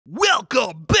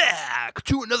Welcome back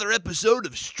to another episode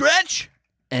of Stretch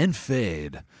and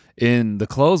Fade in the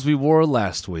clothes we wore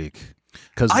last week.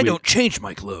 I don't change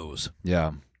my clothes.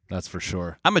 Yeah, that's for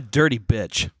sure. I'm a dirty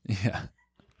bitch. Yeah.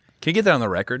 Can you get that on the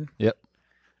record? Yep.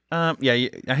 Yeah,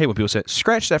 I hate when people say,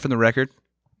 scratch that from the record.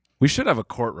 We should have a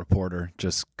court reporter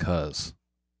just cuz.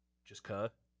 Just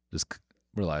cut? Just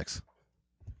relax.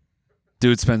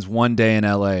 Dude spends one day in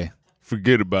L.A.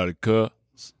 Forget about it, cuz.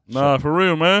 Nah, for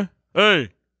real, man. Hey,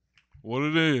 what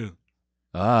it is?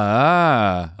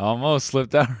 Almost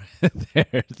slipped out right there.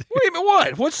 Wait a minute,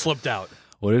 what? What slipped out?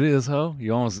 What it is, ho?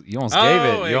 You almost gave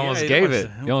it. You Yeah, almost gave it.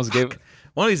 You almost gave it.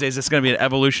 One of these days, it's going to be an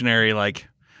evolutionary,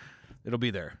 it'll be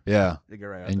there. Yeah. They get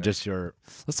right out And there. just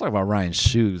let's talk about Ryan's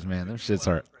shoes, man. Them shits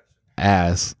are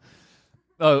ass.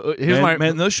 Oh, here's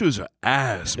man, those shoes are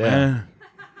ass, Yeah. man.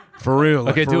 For real.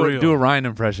 Okay, for real. do a Ryan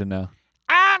impression now.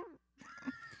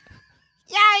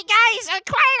 Yeah, guys, I'm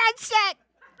quiet on set.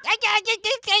 I gotta get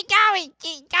this thing going.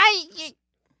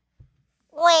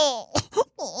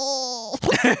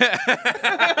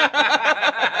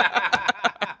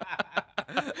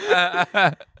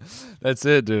 That's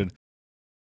it, dude.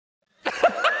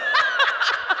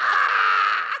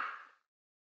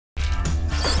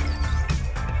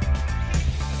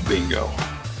 Bingo.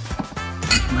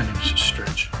 My name is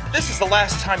Stretch. This is the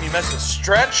last time you mess with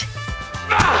Stretch.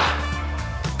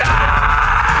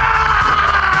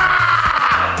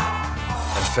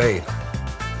 And Fade.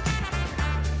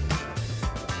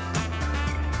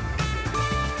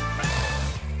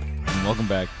 And welcome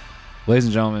back. Ladies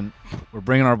and gentlemen, we're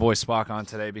bringing our boy Spock on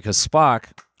today because Spock,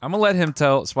 I'm going to let him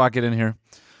tell, Spock, get in here.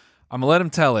 I'm going to let him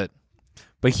tell it,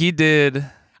 but he did...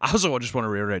 I also just want to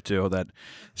reiterate, too, that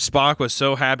Spock was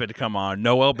so happy to come on.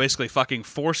 Noel basically fucking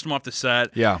forced him off the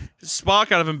set. Yeah.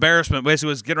 Spock, out of embarrassment, basically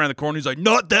was getting around the corner. He's like,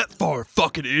 not that far,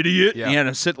 fucking idiot. Yeah. He had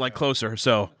to sit, closer.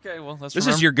 So Okay, well, let's this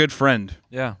is your good friend.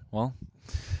 Yeah, well,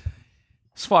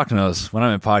 Spock knows when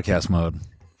I'm in podcast mode.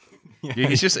 Yeah,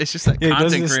 it's just that Yeah, he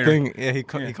does content this creator. thing. Yeah,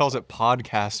 he calls it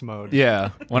podcast mode.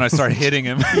 Yeah, when I start hitting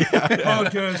him.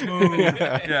 Podcast mode.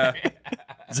 Yeah.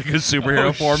 It's a good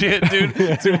superhero form. Shit, dude.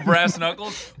 Two brass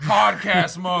knuckles.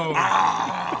 Podcast mode.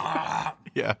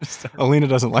 Yeah, Alina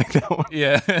doesn't like that one.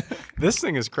 Yeah. This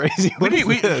thing is crazy. We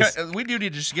What is this? do need to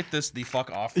just get this the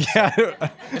fuck off. Yeah,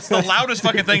 It's the loudest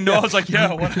fucking thing. Noel's like,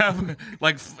 yeah, what happened?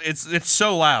 It's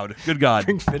so loud. Good God.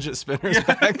 bring fidget spinners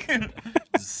back.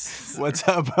 What's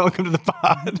up? Welcome to the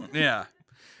pod. Yeah.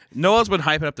 Noel's been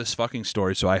hyping up this fucking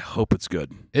story, so I hope it's good.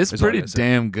 It's That's all I pretty gotta say.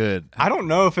 damn good. I don't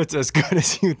know if it's as good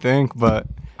as you think, but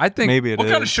I think maybe it is.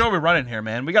 What kind of show are we running here,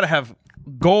 man? We got to have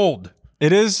gold.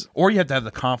 It is. Or you have to have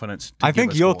the confidence to I give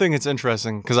think us you'll gold. think it's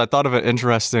interesting because I thought of an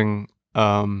interesting,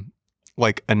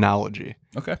 analogy.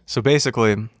 Okay. So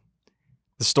basically,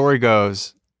 the story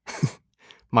goes,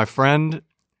 my friend,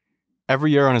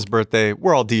 every year on his birthday,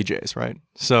 we're all DJs, right?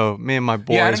 So me and my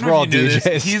boys, I don't know we're if all you knew DJs.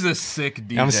 this. He's a sick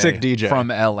DJ. I'm a sick DJ. From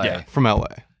LA. Yeah. From LA.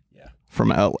 Yeah. From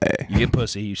LA. You get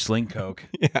pussy, you sling coke,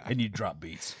 Yeah. and you drop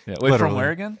beats. Yeah. Wait, from Literally.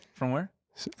 where again? From where?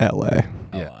 LA.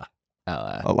 Yeah.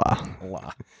 LA. LA.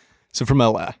 Allah. So from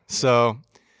LA. So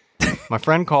my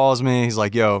friend calls me. He's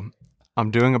like, yo,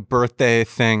 I'm doing a birthday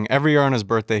thing. Every year on his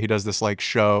birthday, he does this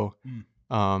show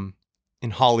in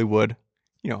Hollywood.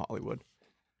 You know Hollywood.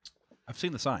 I've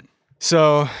seen the sign.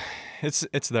 So it's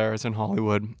there. It's in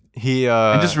Hollywood. He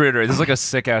And just reiterate, this is like a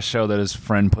sick ass show that his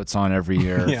friend puts on every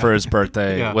year Yeah. for his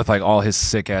birthday Yeah. with all his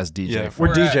sick ass DJ yeah, friends. we're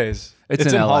Where at? DJs. It's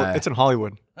in LA. It's in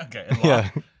Hollywood. Okay. Yeah,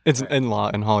 it's in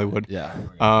Hollywood. Yeah.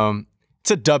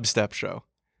 It's a dubstep show.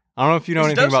 I don't know if you know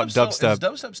anything about dubstep. Is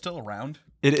dubstep still around?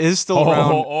 It is still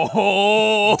around.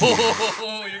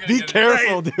 You're Be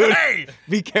careful, dude. Hey,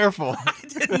 Be careful. I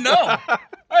didn't know. I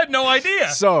had no idea.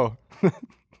 So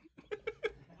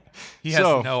He has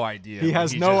So, no idea. he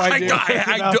has He no just- idea.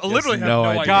 I literally have no no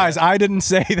idea. idea. guys, I didn't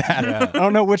say that. I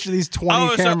don't know which of these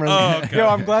 20 cameras. okay. Yo,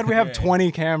 I'm glad we have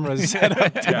 20 cameras set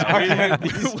up to document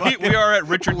these. we are at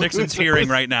Richard Nixon's hearing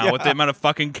right now with the amount of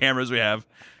fucking cameras we have.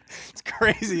 It's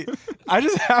crazy. I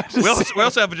just have to say. We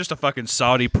also have just a fucking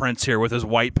Saudi prince here with his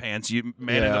white pants. You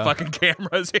manning Yeah. the fucking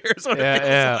cameras here. So Yeah, it feels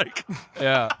yeah. like,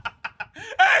 Yeah.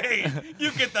 hey,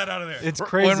 you get that out of there. It's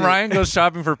crazy. When Ryan goes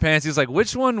shopping for pants, he's like,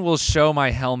 which one will show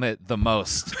my helmet the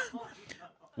most?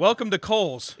 Welcome to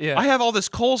Kohl's. Yeah. I have all this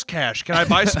Kohl's cash. Can I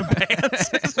buy some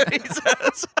pants? Is what he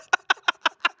says.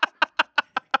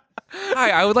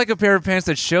 Hi, I would like a pair of pants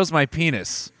that shows my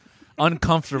penis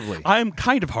uncomfortably. I'm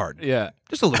kind of hard. Yeah.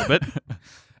 Just a little bit.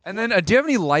 And then, do you have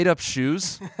any light up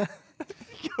shoes?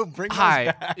 Yo, bring those Hi.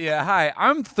 back. Yeah, hi.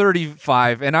 I'm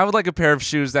 35, and I would like a pair of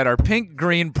shoes that are pink,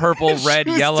 green, purple, red,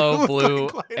 Shoes yellow, do look blue,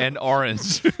 like light and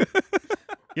orange.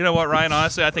 You know what, Ryan?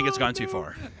 Honestly, I think it's gone too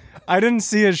far. I didn't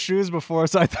see his shoes before,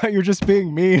 so I thought you were just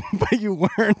being mean, but you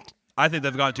weren't. I think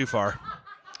they've gone too far.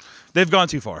 They've gone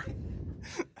too far.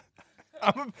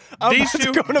 I'm These about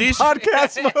two- to go into these-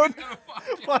 podcast mode.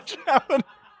 Watch out.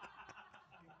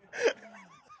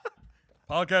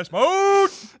 Podcast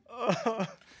mode.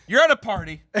 You're at a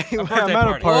party. A birthday I'm at a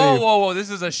party. party. Whoa, whoa, whoa! This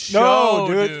is a show,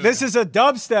 No, dude. This is a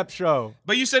dubstep show.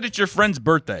 But you said it's your friend's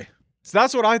birthday. So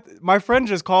that's what my friend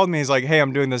just called me. He's like, hey,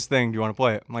 I'm doing this thing. Do you want to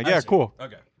play it? I'm like, I yeah, see. cool.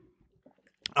 Okay.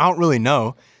 I don't really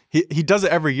know. He does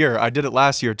it every year. I did it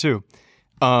last year too.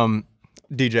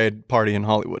 DJ party in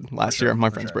Hollywood last year, my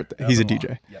friend's birthday. He's a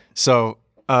DJ. Yep. So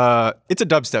it's a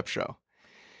dubstep show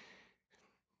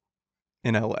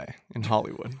in LA, in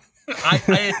Hollywood.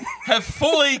 I have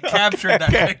fully captured that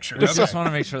picture. I just want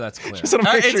to make sure that's clear. Just want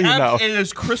to make sure you know. It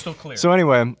is crystal clear. So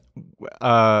anyway,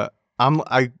 I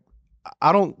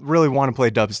don't really want to play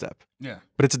dubstep, yeah.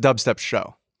 but it's a dubstep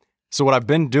show. So what I've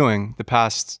been doing the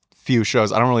past few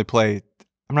shows, I'm not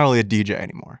really a DJ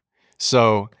anymore.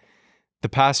 So the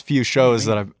past few shows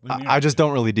that I just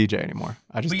don't really DJ anymore.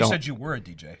 I just But you don't. said you were a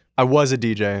DJ. I was a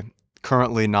DJ,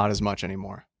 currently not as much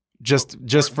anymore. Just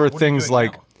for what are you things doing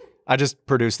like now? I just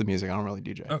produce the music. I don't really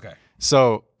DJ. Okay.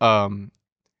 So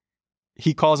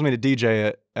he calls me to DJ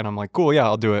it, and I'm like, cool, yeah,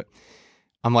 I'll do it.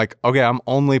 I'm like, okay, I'm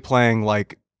only playing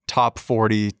like top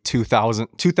 40,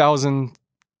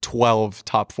 2012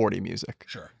 top 40 music.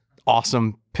 Sure.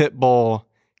 Awesome. Pitbull,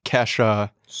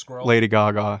 Kesha, Squirrel. Lady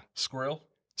Gaga, Skrill.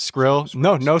 Skrill.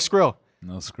 No Skrill.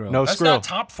 No screw. No That's Skrill. not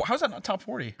top. How's that not top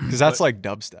 40? Because that's like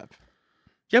dubstep.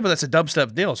 Yeah, but that's a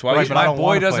dubstep deal. So why Right, would but you I My don't boy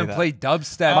wanna play doesn't that. play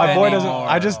dubstep My boy doesn't. anymore.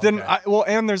 I just didn't. Okay. Well,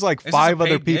 and there's like this a 5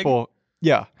 other paid gig? people.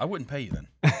 Yeah. I wouldn't pay you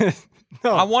then.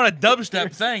 No. I want a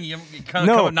dubstep thing. You kind of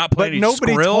No, come and not play but any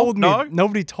nobody Skrill, told me. dog?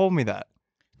 Nobody told me that.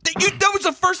 That was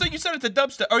the first thing you said at the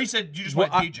dubstep. Or you said you just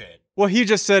want to DJ it. Well, he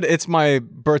just said it's my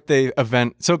birthday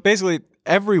event. So basically,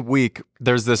 every week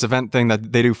there's this event thing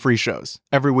that they do free shows.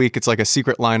 Every week it's like a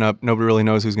secret lineup. Nobody really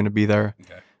knows who's going to be there.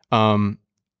 Okay.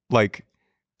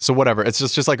 So whatever. It's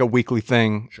just like a weekly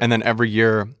thing, and then every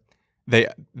year,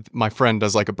 my friend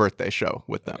does like a birthday show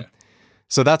with them. Okay.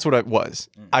 So that's what it was.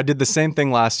 I did the same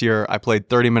thing last year. I played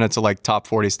 30 minutes of like top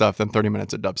 40 stuff, then 30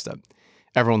 minutes of dubstep.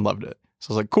 Everyone loved it. So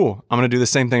I was like, cool. I'm gonna do the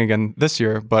same thing again this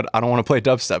year, but I don't want to play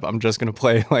dubstep. I'm just gonna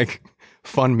play like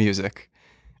fun music.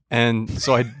 And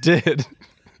so I did.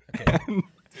 Dude,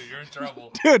 you're in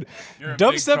trouble. Dude, You're in big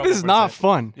dubstep trouble is for not that.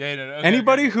 fun. Yeah, no, okay,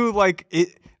 Anybody okay. who like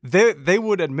it, they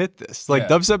would admit this. Like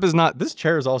Yeah. dubstep is not. This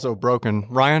chair is also broken.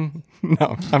 Ryan,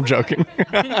 no, I'm joking.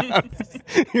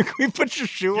 Can we put your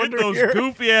shoe Get under those here?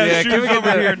 goofy ass Yeah, shoes can we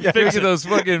over here and get fix it. those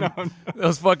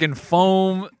fucking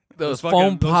foam, those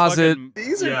foam posit.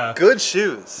 These are Yeah. good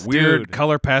shoes. Weird Dude.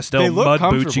 color pastel They look mud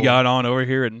boots you comfortable. got on over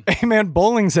here, and Hey man,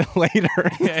 bowling's it later.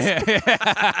 Nice.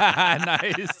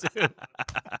 Dude.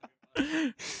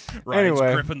 Ryan's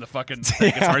Anyway. gripping the fucking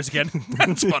thing as hard as he can.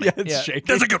 That's funny. Yeah, it's shaking.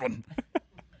 That's a good one.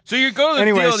 So you go to the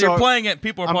Anyway, deal, so you're playing it,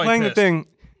 people are I'm probably playing pissed. the thing.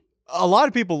 A lot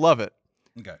of people love it.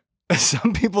 Okay.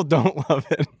 Some people don't love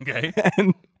it. Okay.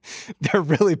 And they're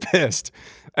really pissed.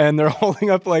 And they're holding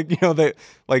up like,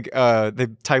 they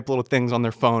type little things on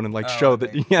their phone and like show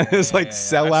that it's like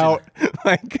sell I've out.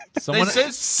 Like Someone, They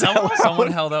said sell out?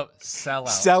 someone held up sell out.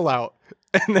 sell out.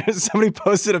 And there's somebody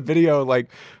posted a video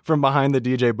like from behind the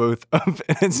DJ booth of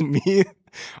and it's me.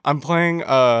 I'm playing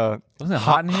Wasn't it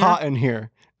hot in here? Hot in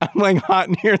here. I'm playing hot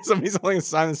in here. Somebody's holding a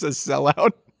sign that says sell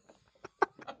out.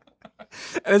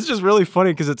 And it's just really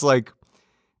funny because it's like,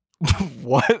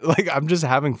 what? Like I'm just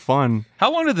having fun.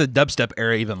 How long did the dubstep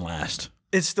era even last?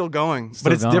 It's still going, Still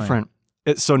but it's going. different.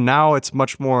 So now it's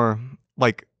much more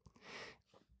like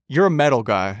you're a metal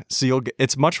guy, so you'll get.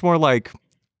 It's much more like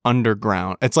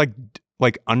underground. It's like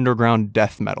underground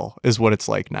death metal is what it's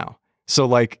like now. So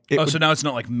like, So now it's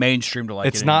not like mainstream to like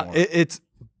it's it not. anymore. It's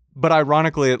but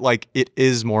ironically, it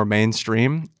is more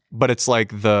mainstream. But it's like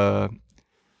the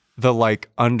like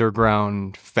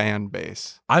underground fan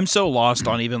base. I'm so lost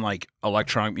on even like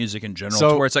electronic music in general, So-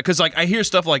 to where it's like, because like I hear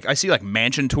stuff like I see like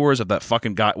mansion tours of that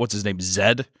fucking guy. What's his name?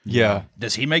 Zed. Yeah.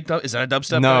 Does he make? Is that a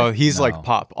dubstep? No, guy? he's No. like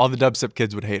pop. All the dubstep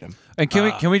kids would hate him. And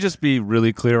can we just be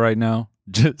really clear right now?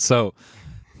 So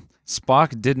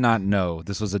Spock did not know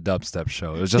this was a dubstep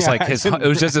show. It was just Yeah, like I didn't- it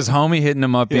was just his homie hitting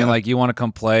him up, being Yeah. like, "You want to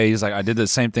come play?" He's like, "I did the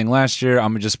same thing last year.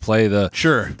 I'm gonna just play the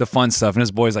fun stuff." And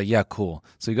his boy's like, "Yeah, cool."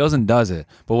 So he goes and does it.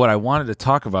 But what I wanted to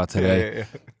talk about today Yeah.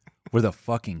 were the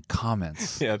fucking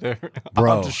comments, Yeah, they're. Bro.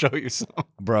 I'll have to show you some.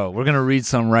 bro. We're gonna read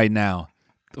some right now.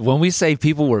 When we say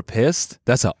people were pissed,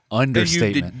 that's an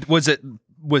understatement. Was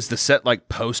Was the set like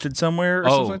posted somewhere or Oh,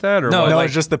 something like that? Or no, what? No, like-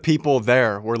 it's just the people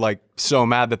there were like so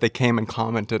mad that they came and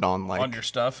commented on like on your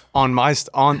stuff, on my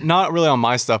on not really on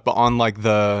my stuff, but on like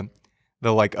the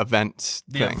like events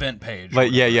the thing. event page.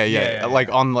 Like or yeah, whatever. like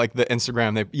on like the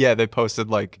Instagram, they posted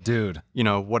like Dude, you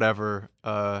know whatever.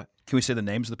 Can we say the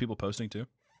names of the people posting too?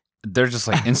 they're just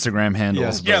like Instagram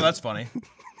handles. Yeah, that's funny.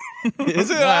 Is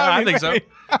it? I think so. I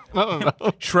don't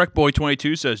know. Shrek Boy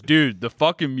 22 says, "Dude, the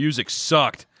fucking music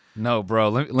sucked. No, bro.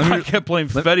 Let I me kept playing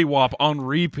Fetty Wap on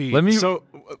repeat." let me. So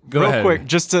Go real ahead.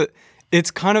 quick,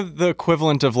 it's kind of the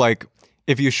equivalent of like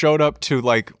if you showed up to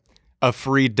like a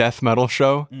free death metal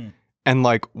show and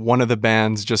like one of the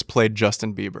bands just played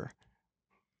Justin Bieber.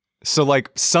 So like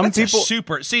some That's people a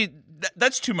super. See,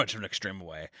 that's too much of an extreme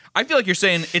way. I feel like you're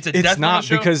saying it's a it's death metal not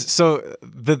show. because so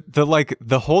the like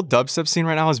the whole dubstep scene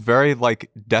right now is very like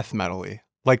death metal-y.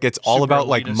 Like it's all Super about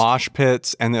like elitist. mosh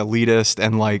pits and elitist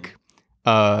and like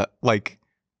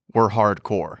we're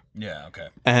hardcore. Yeah, okay.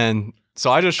 And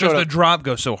so I just showed Because the up drop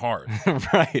goes so hard.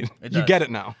 right. You does. get it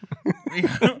now.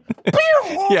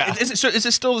 yeah. Is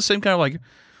it still the same kind of like?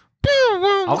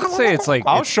 I'll say it's like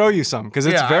I'll show you some because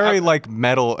it's Yeah, very like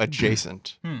metal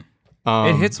adjacent.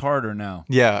 it hits harder now.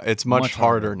 Yeah, it's much, Much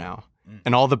harder harder. now,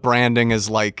 and all the branding is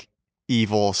like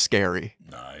evil, scary.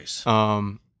 Nice.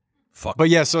 Fuck. But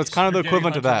yeah, so it's kind of the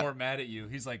equivalent to that. More mad at you.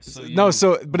 He's like, so No,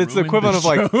 so but it's the equivalent of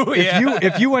like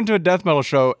if you went to a death metal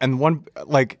show and one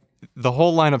like the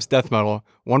whole lineup's death metal,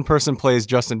 one person plays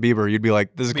Justin Bieber, you'd be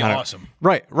like, this is Be kind of awesome.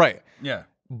 right. Yeah.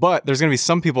 But there's gonna be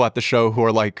some people at the show who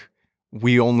are like,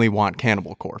 we only want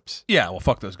Cannibal Corpse. Yeah. Well,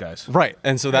 fuck those guys. Right,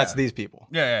 and so that's these people.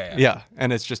 Yeah. Yeah,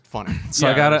 and it's just funny. So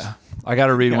Yeah, I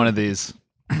gotta read one of these.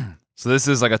 So this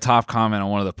is like a top comment on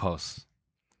one of the posts.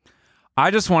 I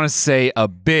just want to say a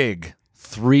big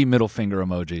 3 middle finger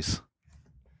emojis.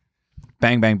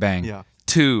 Bang, bang, bang. Yeah.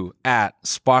 2 at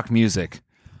Spock Music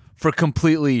for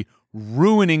completely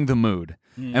ruining the mood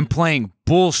and playing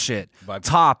bullshit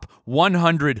top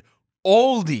 100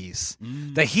 oldies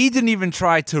that he didn't even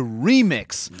try to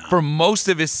remix for most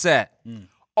of his set.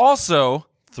 Also,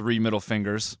 3 middle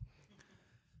fingers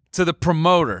to the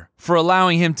promoter for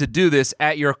allowing him to do this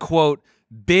at your quote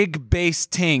big bass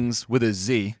tings with a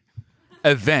Z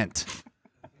event.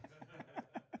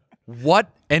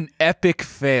 What an epic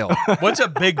fail. What's a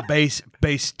big bass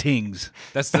tings?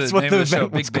 That's the what name the of the show,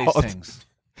 event was Big Bass called. Tings.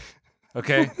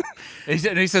 Okay?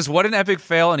 And he says, what an epic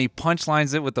fail, and he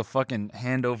punchlines it with the fucking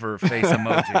hand over face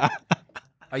emoji.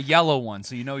 A yellow one,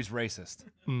 so you know he's racist.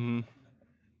 Mhm.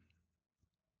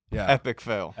 Yeah. Epic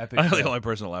fail. Epic I know the fail. only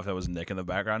person that laughed that was Nick in the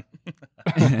background.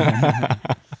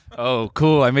 Oh,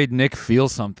 cool. I made Nick feel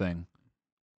something.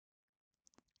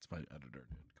 It's my editor, dude.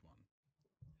 Come on.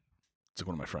 It's like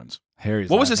one of my friends. Harry's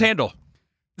What was his laughing. handle?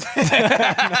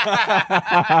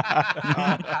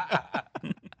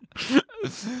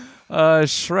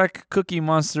 Shrek Cookie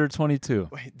Monster 22.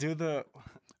 Wait, do the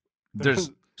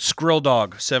There's Skrill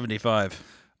Dog 75.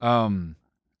 no.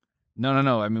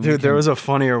 I mean, dude. There was a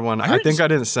funnier one. I heard think I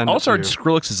didn't send it Also, to you.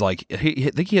 Skrillex is like, I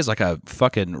think he has like a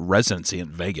fucking residency in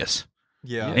Vegas.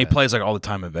 Yeah, And he plays like all the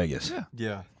time in Vegas.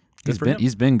 yeah. for him.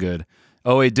 he's been good.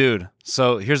 Oh wait, dude.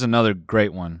 So here's another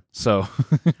great one. So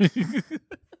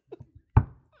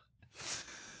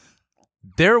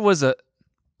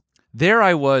there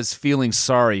I was feeling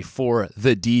sorry for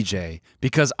the DJ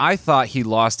because I thought he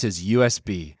lost his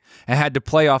USB and had to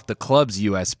play off the club's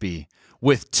USB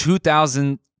with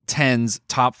 2010's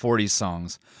top 40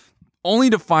 songs,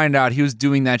 only to find out he was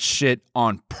doing that shit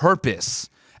on purpose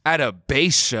at a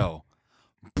bass show.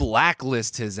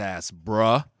 Blacklist his ass,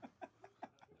 bruh.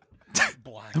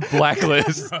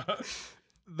 Blacklist.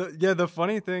 The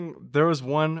funny thing, there was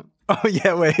one oh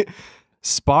yeah, wait.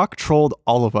 Spock trolled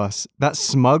all of us. That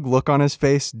smug look on his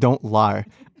face, don't lie.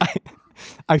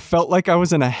 I felt like I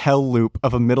was in a hell loop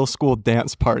of a middle school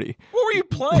dance party. What were you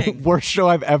playing? Worst show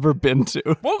I've ever been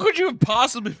to. What could you have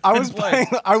possibly I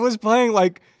was playing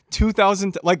like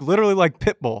 2000 like literally like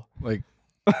Pitbull. Like,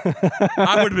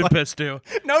 I would have been pissed too.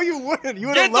 No, you wouldn't. You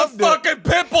would Get have the loved it. fucking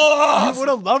Pitbull off! You would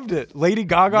have loved it. Lady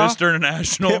Gaga, Mr.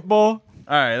 International. Pitbull, All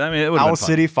right, I mean, it would have Owl been fun.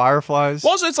 City, Fireflies.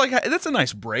 Well, also, it's like that's a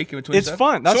nice break in between. It's stuff.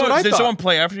 fun. That's what I Did thought. someone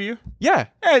play after you? Yeah,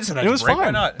 Yeah, it's a nice it was break. Why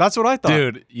fine. not? That's what I thought.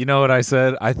 dude, you know what I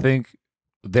said? I think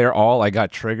I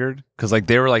got triggered because like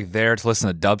they were like there to listen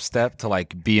to dubstep to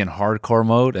like be in hardcore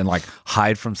mode and like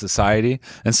hide from society.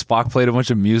 And Spock played a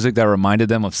bunch of music that reminded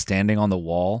them of standing on the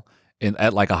wall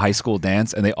at like a high school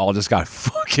dance, and they all just got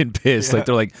fucking pissed. Yeah. Like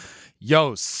they're like,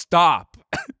 "Yo, stop!"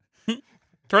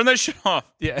 Turn that shit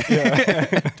off. Yeah.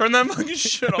 Turn that fucking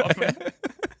shit off, man.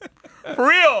 For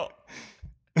real.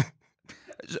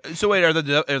 So wait, are the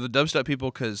dubstep people?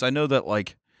 Because I know that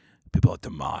like people at the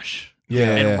mosh.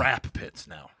 Yeah, and yeah. rap pits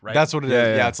now, right? That's what it is. Yeah,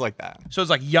 Yeah, yeah. it's like that. so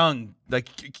it's like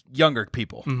younger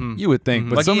people. You would think,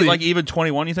 but Like, some of like even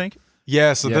 21, you think?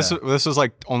 Yeah. So Yeah. this was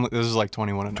like 21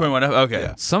 and up. 21. Okay.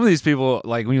 Yeah. some of these people,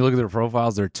 like when you look at their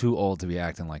profiles, they're too old to be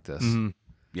acting like this.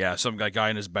 Yeah, some guy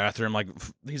in his bathroom, like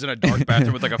he's in a dark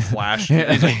bathroom with like a flash.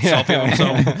 He's like selfie of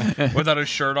himself without his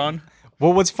shirt on.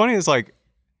 Well, what's funny is like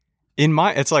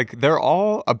it's like they're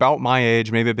all about my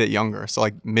age, maybe a bit younger, so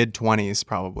like mid-20s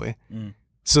probably.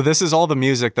 So this is all the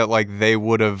music that like they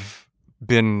would have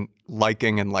been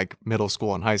liking in like middle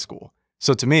school and high school.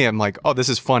 So to me, I'm like, oh, this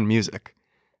is fun music.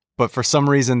 But for some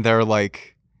reason, they're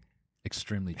like,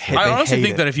 Extremely Hey, I they honestly hate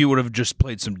think it. that if you would have just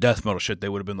played some death metal shit, they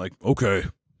would have been like, okay,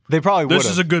 they probably would this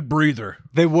is a have. good breather.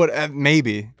 They would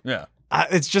maybe. Yeah.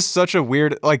 It's just such a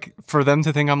weird, like, for them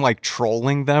to think I'm like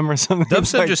trolling them or something.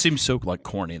 It's Dubstep like, just seems so like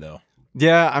corny though.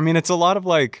 yeah, I mean, it's a lot of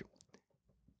like,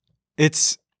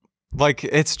 it's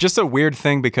just a weird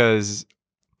thing because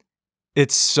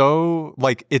it's so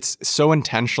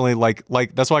intentionally like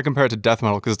that's why I compare it to death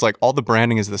metal, because it's like all the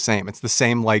branding is the same. It's the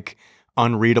same like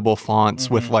unreadable fonts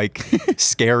with like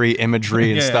scary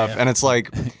imagery and Yeah, stuff. yeah. And it's like,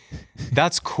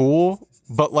 that's cool,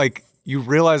 but like you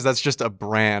realize that's just a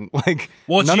brand. Like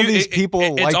Well, none of these people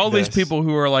it's like all this. these people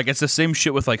who are like, it's the same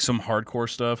shit with like some hardcore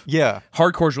stuff. Yeah.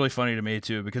 Hardcore's really funny to me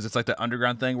too because it's like the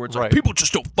underground thing where it's like Right. people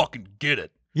just don't fucking get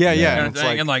it. Yeah, yeah. Kind And of it's thing.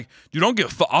 like, And like you don't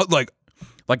get like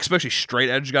especially straight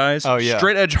edge guys. Oh, yeah.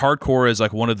 Straight edge hardcore is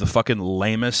like one of the fucking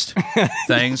lamest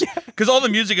things because all the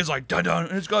music is like dun dun,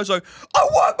 and this guy's like, I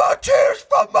want my tears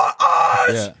from my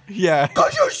eyes yeah.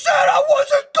 because you said I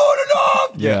wasn't good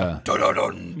enough. Yeah. Dun dun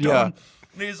dun. Yeah. Dun.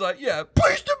 And he's like, yeah,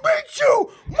 pleased to meet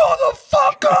you,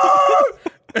 motherfucker.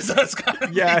 So it's kind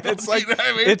of Yeah, it's like you know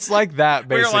what I mean? it's like that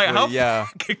Where basically. you're like, how yeah.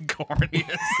 fucking corny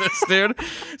is this, dude?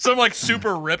 Some like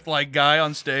super ripped like guy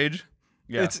on stage.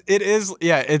 Yeah.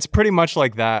 It's pretty much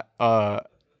like that.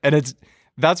 And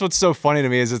that's what's so funny to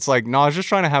me is it's like, no, I was just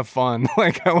trying to have fun.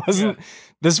 Like I wasn't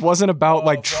this wasn't about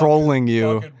like trolling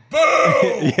you. Fucking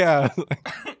boo! Yeah.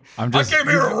 I'm I just came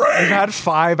here to I've rage. had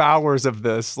 5 hours of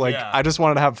this. Like Yeah. I just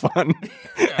wanted to have fun.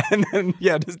 And then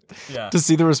just Yeah. to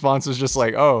see the response was just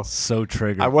like, oh, so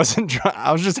triggered. I wasn't trying,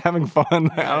 I was just having fun.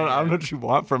 I don't know what you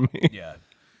want from me. Yeah.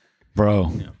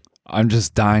 Bro, I'm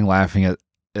just dying laughing at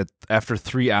after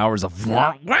 3 hours of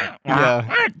Yeah.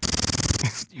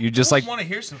 you just like want to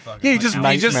hear some fucking. yeah, you just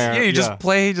Nightmare, just yeah.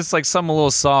 play just like something a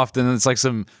little soft, and then it's like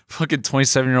some fucking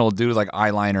 27-year-old dude with like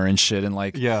eyeliner and shit and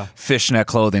like Yeah. fishnet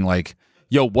clothing. Like,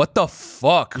 yo, what the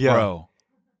fuck, Yeah. bro?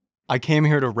 I came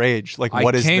here to rage. Like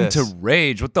what is I came this? to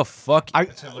rage. What the fuck?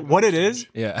 What it is,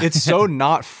 Yeah. it's so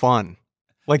not fun.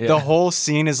 Like Yeah. the whole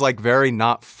scene is like very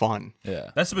not fun. yeah.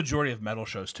 That's the majority of metal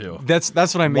shows too. That's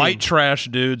what I mean. White trash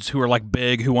dudes who are like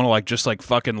big who want to like just like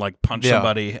fucking like punch Yeah.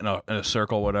 somebody in a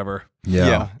circle, whatever.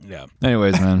 Yeah. Yeah.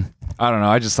 Anyways, man, I don't know.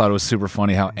 I just thought it was super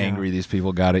funny how angry these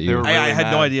people got at They you. were I really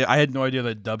had no mad. idea. I had no idea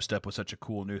that dubstep was such a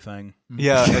cool new thing.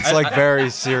 Yeah, it's like very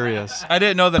serious. I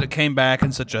didn't know that it came back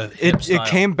in such a hip It style.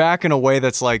 came back in a way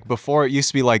that's like before it used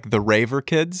to be like the raver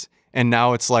kids, and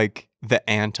now it's like the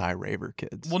anti-raver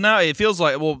kids. Well, now it feels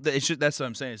like that's what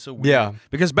I'm saying. It's so weird. Yeah.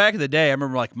 Because back in the day, I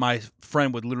remember like my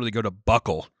friend would literally go to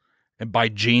Buckle and buy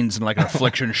jeans and like an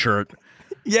Affliction shirt,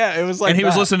 Yeah, it was like and he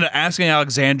was that. listening to Asking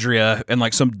Alexandria and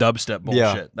like some dubstep bullshit.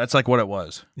 Yeah. That's like what it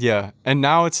was. Yeah, and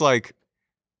now it's like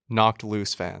Knocked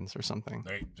Loose fans or something.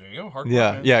 There you go.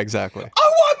 Yeah, yeah, exactly.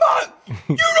 I want my.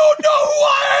 You don't know who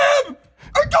I am.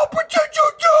 I don't pretend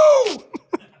you do.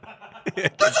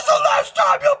 This is the last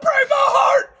time you'll break my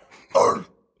heart.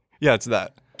 Yeah, it's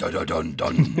that. Dun dun dun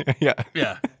dun. Yeah.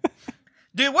 Yeah.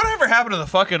 Dude, whatever happened to the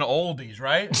fucking oldies,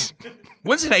 right?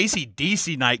 When's an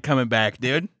AC/DC night coming back,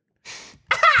 dude?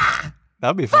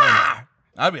 That'd be fun.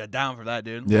 I'd be down for that,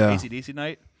 dude. Yeah. AC/DC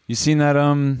night. You seen that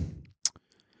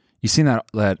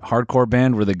that hardcore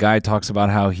band where the guy talks about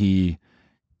how he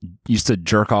used to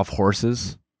jerk off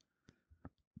horses?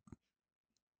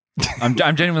 I'm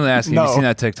genuinely asking. Have you No. seen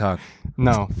that TikTok?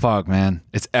 No. Fuck, man,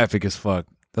 it's epic as fuck.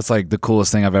 That's like the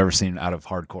coolest thing I've ever seen out of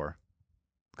hardcore.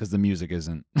 Because the music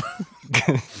isn't.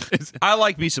 I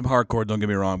like me some hardcore, don't get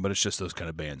me wrong, but it's just those kind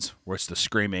of bands where it's the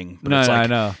screaming. But No, it's no, like, I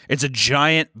know. It's a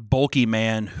giant, bulky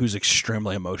man who's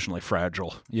extremely emotionally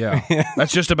fragile. Yeah.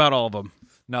 That's just about all of them.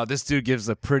 No, this dude gives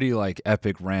a pretty like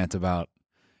epic rant about.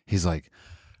 He's like,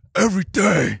 every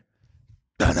day,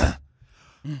 Dana,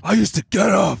 I used to get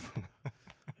up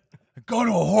and go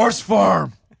to a horse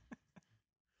farm.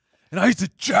 And I used to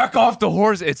jack off the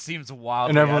horse. It seems wild.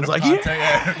 And everyone's like,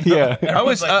 Yeah. I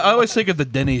always think of the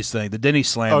Denny's thing. The Denny's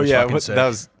slam. Oh is yeah, fucking sick. that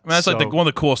was. I mean, that's like one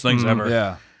of the coolest things ever.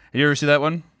 Yeah. You ever see that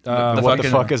one? what the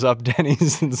fuck is up,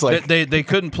 Denny's? It's like they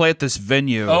couldn't play at this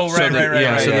venue. Oh, right, right.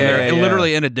 Yeah, so they're yeah.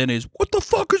 literally in a Denny's. What the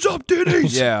fuck is up,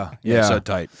 Denny's? Yeah. So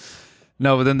tight.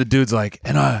 No, but then the dude's like,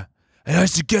 and I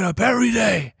used to get up every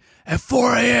day at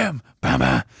 4 a.m.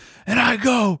 And I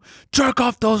go jerk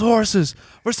off those horses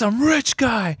for some rich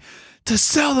guy to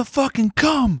sell the fucking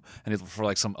cum. And for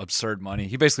like some absurd money.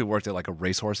 He basically worked at like a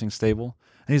racehorsing stable.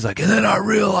 And he's like, and then I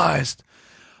realized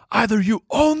either you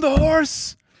own the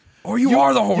horse or you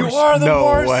are the horse. You are the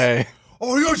horse. No way.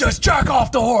 Or you just jerk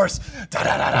off the horse. And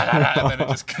then it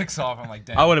just kicks off. I'm like,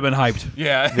 damn. I would have been hyped.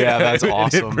 Yeah. Yeah, that's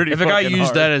awesome. If a guy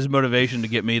used that as motivation to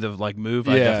get me to like move,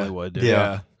 I definitely would. Dude.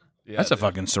 Yeah. That's a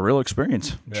fucking surreal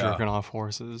experience. Jerking off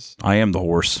horses. I am the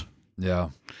horse. Yeah.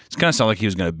 It's kind of sound like he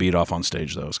was going to beat off on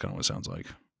stage, though. It's kind of what it sounds like.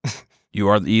 You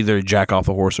are either jack off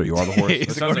the horse or you are the horse.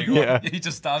 It sounds like he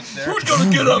just stops there. Who's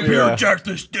gonna get up here and jack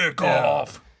this dick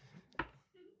off?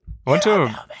 I went to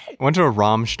a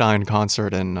Rammstein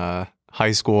concert in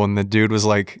high school, and the dude was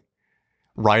like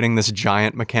riding this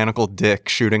giant mechanical dick,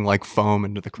 shooting like foam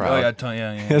into the crowd.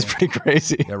 yeah. It's pretty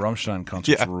crazy. Yeah, Rammstein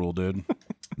concerts rule, dude.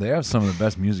 They have some of the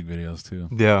best music videos, too.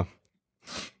 Yeah.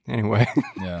 Anyway.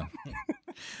 Yeah.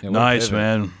 Nice,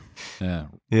 man. Yeah.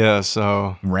 Yeah,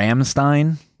 so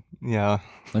Rammstein? yeah.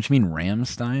 Don't you mean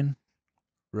Rammstein?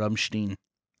 Rammstein.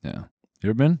 Yeah. You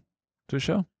ever been to a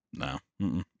show? No.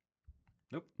 Mm-mm.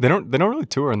 They don't really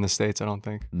tour in the States, I don't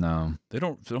think. No. They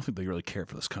don't think they really care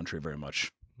for this country very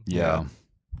much. Yeah.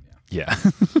 Yeah.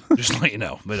 Just to let you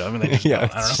know. But I mean, they just don't. I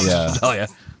don't know what Yeah. to tell you.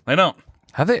 They don't.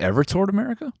 Have they ever toured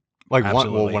America? Like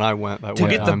Absolutely. when I went that To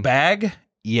one get the time. bag,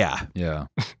 yeah. Yeah.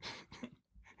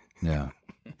 Yeah.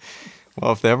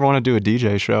 Well, if they ever want to do a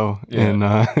DJ show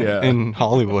in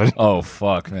Hollywood, Oh,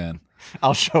 fuck, man.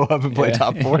 I'll show up and play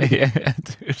top 40. Yeah,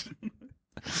 dude.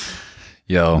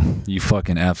 Yo, you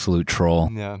fucking absolute troll.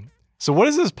 Yeah. So what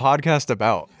is this podcast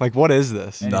about? Like, what is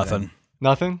this? Nothing.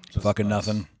 Nothing? Fucking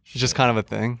nothing. It's just kind of a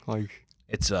thing. Like,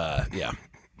 It's yeah.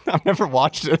 I've never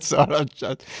watched it, so I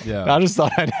just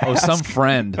thought I'd Oh, ask. some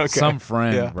friend. Okay. Some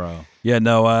friend, Yeah. bro. Yeah,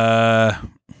 no, a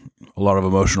lot of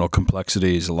emotional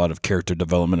complexities, a lot of character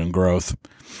development and growth.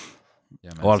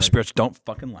 Yeah, A lot of spirits. Don't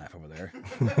fucking laugh over there.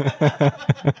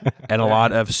 And a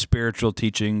lot of spiritual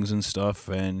teachings and stuff.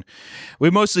 And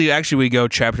we mostly, actually, we go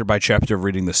chapter by chapter of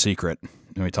reading The Secret.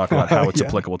 And we talk about how it's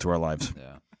applicable to our lives. Yeah.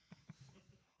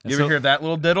 You ever hear that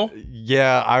little diddle?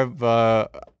 Yeah, I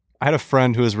had a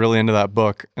friend who was really into that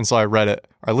book, and so I read it.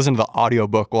 I listened to the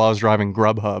audiobook while I was driving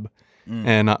Grubhub,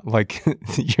 and like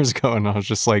years ago, and I was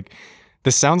just like,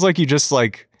 this sounds like you just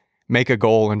like make a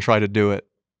goal and try to do it.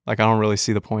 Like, I don't really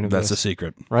see the point of That's this. the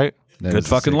secret. Right? That Good is the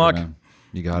fucking secret, luck. man.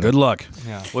 You got Good it. luck.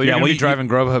 Yeah. Well, you're Yeah, gonna be we- driving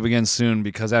Grubhub again soon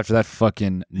because after that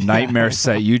fucking nightmare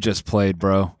set you just played,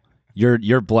 bro,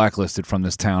 you're blacklisted from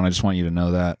this town. I just want you to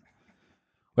know that.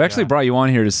 We actually brought you on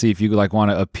here to see if you like want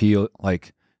to appeal,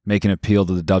 like make an appeal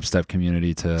to the dubstep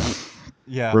community to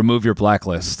remove your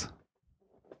blacklist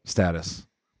status.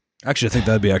 Actually, I think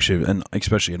that'd be and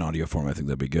especially in audio form, I think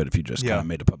that'd be good if you just kind of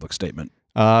made a public statement.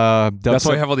 That's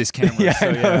why we have all these cameras. Yeah, so,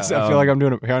 I know. I feel like I'm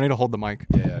doing it. Here, I need to hold the mic.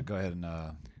 Yeah, go ahead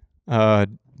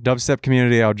and. Dubstep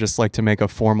community, I would just like to make a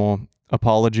formal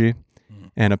apology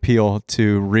and appeal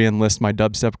to re-enlist my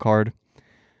Dubstep card.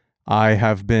 I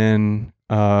have been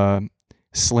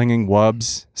slinging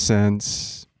wubz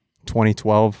since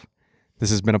 2012. This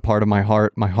has been a part of my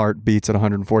heart. My heart beats at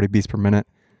 140 beats per minute.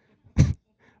 This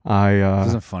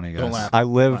isn't funny, guys. Don't laugh.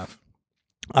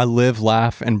 I live,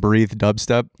 laugh, and breathe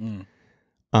dubstep.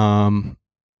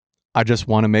 I just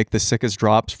want to make the sickest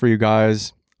drops for you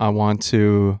guys. I want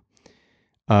to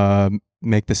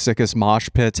make the sickest mosh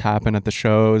pits happen at the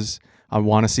shows. I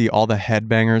want to see all the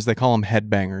headbangers. They call them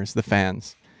headbangers, the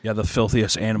fans. Yeah, the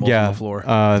filthiest animals on the floor.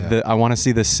 I want to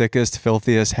see the sickest,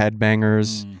 filthiest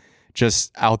headbangers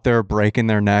just out there breaking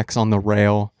their necks on the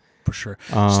rail. For sure.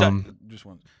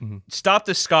 Stop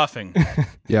the scoffing.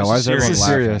 Yeah, why is everyone This is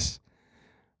laughing? serious.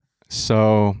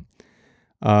 So,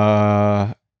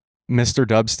 Mr.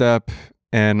 Dubstep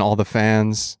and all the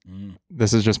fans,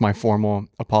 this is just my formal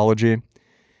apology.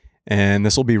 And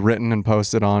this will be written and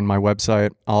posted on my website.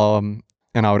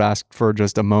 And I would ask for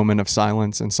just a moment of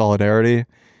silence and solidarity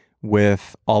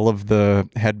with all of the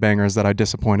headbangers that I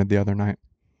disappointed the other night.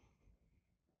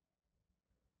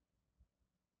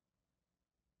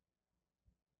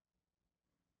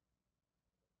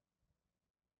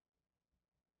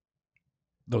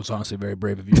 That was honestly very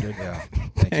brave of you, dude. Yeah.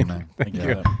 Thank you, man. Thank Yeah.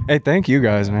 you. Hey, thank you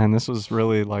guys, man. This was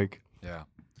really like, Yeah.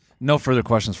 No further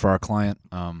questions for our client.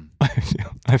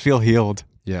 I feel healed.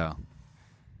 Yeah.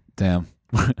 Damn.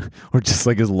 We're just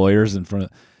like his lawyers in front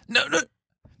of. No.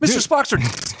 Mr. Spock's are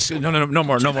no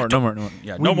more.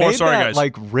 Yeah, We no more. made Sorry, that, guys.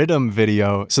 like rhythm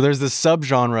video. So there's this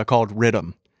subgenre called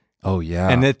rhythm. Oh yeah.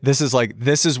 And this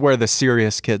is where the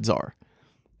serious kids are.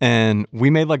 And we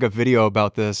made like a video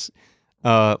about this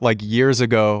like years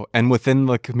ago, and within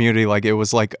the community, like it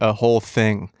was like a whole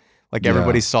thing. Like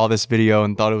everybody saw this video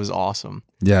and thought it was awesome.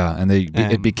 Yeah, and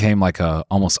it became like a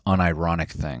almost unironic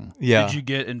thing. Yeah. Did you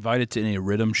get invited to any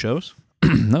rhythm shows?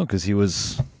 No, because he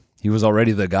was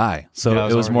already the guy. So Yeah, I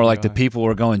was it was already more the like the guy. people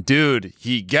were going, dude,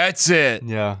 he gets it.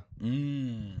 Yeah.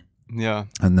 Mm. Yeah.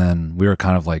 And then we were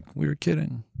kind of like, we were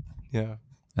kidding. Yeah.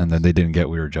 And then they didn't get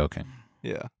we were joking.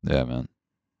 Yeah. Yeah, man.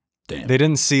 Damn. They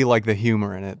didn't see like the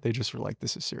humor in it. They just were like,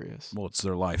 this is serious. Well, it's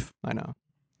their life. I know.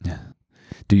 Yeah.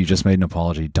 Dude, you just made an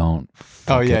apology. Don't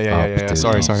fuck Oh yeah, it yeah, up, yeah, yeah. dude.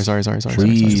 Sorry.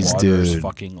 Please, Waters dude.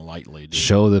 fucking lightly, dude.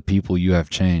 Show the people you have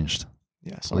changed.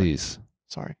 Yeah, sorry. Please.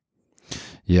 Sorry.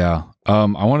 Yeah. I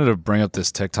wanted to bring up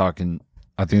this TikTok, and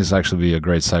I think this actually be a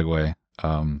great segue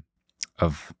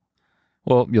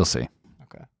well, you'll see.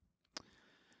 Okay.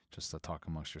 Just to talk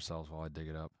amongst yourselves while I dig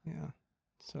it up. Yeah.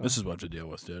 So This is what to deal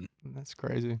with, dude. that's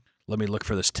crazy. Let me look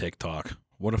for this TikTok.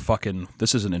 What a fucking...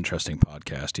 This is an interesting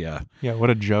podcast, yeah. Yeah, what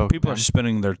a joke. People man. are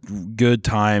spending their good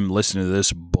time listening to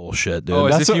this bullshit, dude. Oh,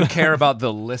 as That's if you what- care about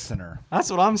the listener. That's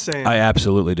what I'm saying. I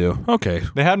absolutely do. Okay.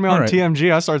 They had me on All right.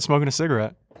 TMG. I started smoking a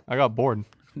cigarette. I got bored.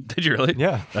 Did you really?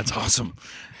 Yeah. That's awesome.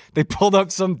 They pulled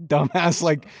up some dumbass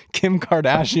like Kim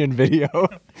Kardashian video.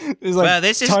 It's like Wow,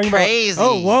 this is talking about, crazy.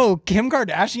 oh, whoa, Kim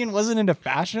Kardashian wasn't into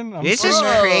fashion? This is They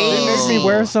made crazy. me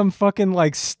wear some fucking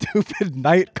like stupid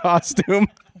night costume.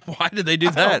 Why did they do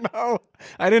I that? don't know.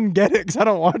 I didn't get it because I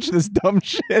don't watch this dumb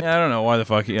shit. Yeah, I don't know why the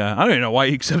fuck. Yeah, I don't even know why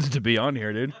you accepted to be on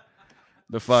here, dude.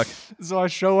 The fuck. So I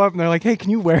show up and they're like, hey, can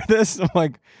you wear this? I'm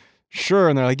like, sure.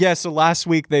 And they're like, yeah, so last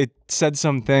week they said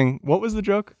something. What was the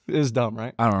joke? It was dumb,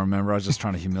 right? I don't remember. I was just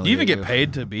trying to humiliate Do you even get you.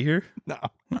 paid to be here? No.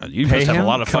 You Pay must have a him?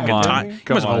 lot of Come fucking on. time. You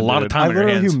Come must have a on, lot of dude. time I on your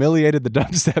literally hands. humiliated the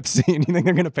dubstep scene. You think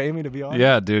they're going to pay me to be on?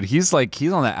 Yeah, dude. He's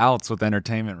on the outs with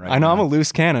entertainment right now. I know. I'm a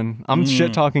loose cannon. I'm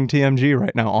shit talking TMG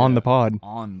right now on the pod.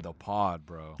 on the pod,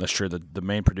 bro. That's true. The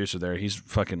main producer there, he's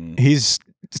fucking. He's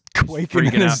quaking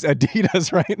in freaking his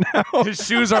Adidas right now. His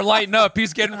shoes are lighting up.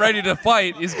 He's getting ready to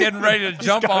fight. He's getting ready to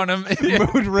jump on him.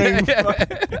 Mood ring.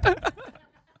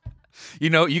 You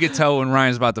know, you could tell when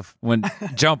Ryan's about to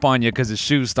jump on you because his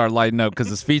shoes start lighting up because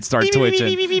his feet start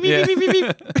twitching.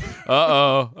 Yeah.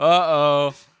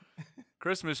 Uh-oh.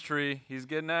 Christmas tree. He's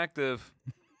getting active.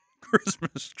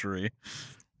 Christmas tree.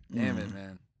 Damn it,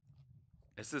 man.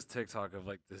 It's this TikTok of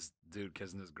like this dude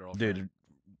kissing his girlfriend.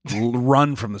 Dude,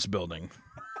 run from this building.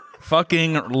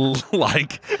 Fucking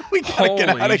like. We gotta get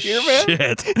holy out of here, man.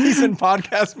 Shit. He's in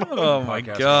podcast mode. Oh my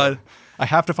Podcast god. I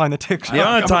have to find the TikTok. The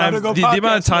amount of I'm times, about to the go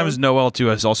amount of podcast times mode. Noel too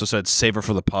has also said "save her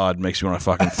for the pod" makes me want to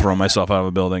fucking throw myself out of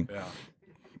a building.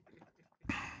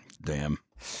 Yeah. Damn,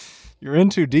 You're in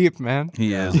too deep, man.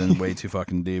 he is in way too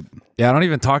fucking deep. Yeah, I don't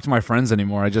even talk to my friends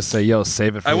anymore. I just say, yo,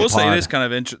 save it for I the will say pod. this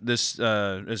kind of this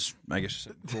is I guess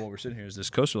for what we're sitting here is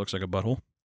this coaster looks like a butthole.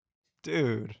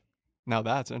 Dude. Now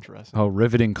that's interesting. Oh,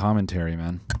 riveting commentary,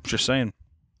 man. Just saying.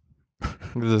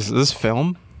 This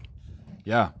film?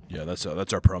 Yeah. Yeah, that's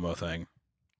our promo thing.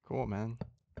 Cool, man.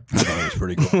 I thought it was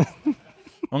pretty cool.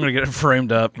 I'm gonna get it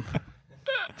framed up.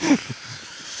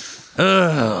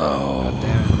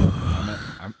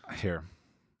 Oh. I'm here.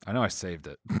 I know I saved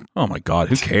it. Oh my god,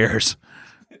 who cares?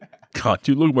 God,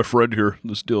 dude, look at my friend here.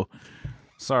 This deal.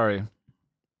 Sorry.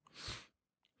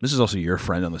 This is also your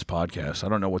friend on this podcast. I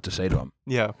don't know what to say to him.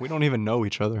 Yeah, we don't even know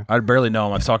each other. I barely know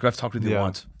him. I've talked with you Yeah.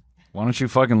 once. Why don't you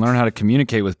fucking learn how to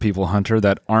communicate with people, Hunter,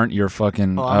 that aren't your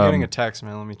fucking... Oh, I'm getting a text,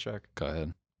 man. Let me check. Go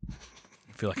ahead.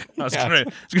 I feel like I was Yeah.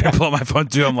 gonna pull out my phone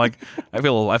too. I'm like, I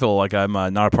feel like I'm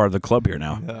not a part of the club here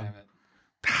now. Yeah.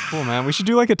 Cool, man. We should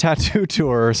do like a tattoo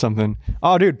tour or something.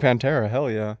 Oh, dude, Pantera.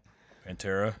 Hell yeah.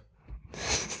 Pantera,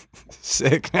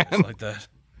 Sick, man. like that.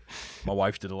 My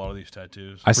wife did a lot of these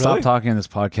tattoos. I stopped Really? talking and this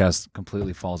podcast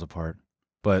completely falls apart.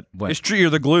 But It's true. You're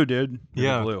the glue, dude. You're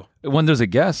Yeah. the glue. when there's a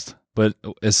guest, but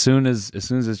as soon as it's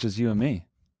just you and me,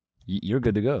 you're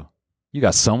good to go. You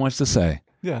got so much to say.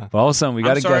 Yeah. But all of a sudden, we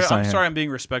got a guest on I'm here. sorry. I'm being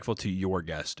respectful to your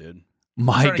guest, dude.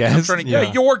 My guest? Yeah,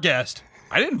 Yeah. your guest.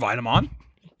 I didn't invite him on.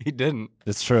 He didn't.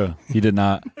 It's true. He did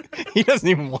not. He doesn't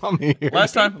even want me here.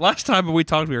 Last time when we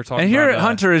talked, we were talking. And here, about,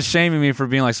 Hunter is shaming me for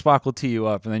being like, Spock will tee you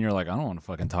up. And then you're like, I don't want to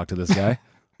fucking talk to this guy.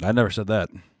 I never said that.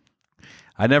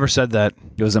 I never said that.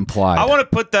 It was implied. I want to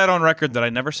put that on record that I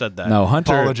never said that. No,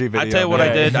 Hunter. Apology video. I tell you what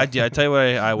man. I did. I tell you what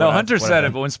I. No, Hunter what I said did.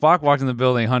 it, but when Spock walked in the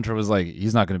building, Hunter was like,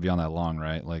 he's not going to be on that long,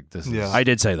 right? Like, this is... Yeah. I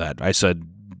did say that. I said,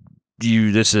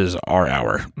 this is our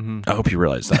hour. Mhm. I hope you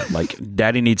realize that. Like,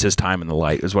 Daddy needs his time in the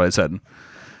light, is what I said.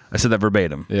 I said that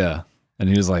verbatim. Yeah. And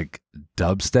he was like,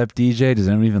 dubstep DJ? Does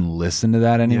anyone even listen to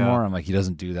that anymore? Yeah. I'm like, he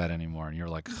doesn't do that anymore. And you're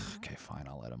like, okay, fine,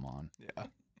 I'll let him on.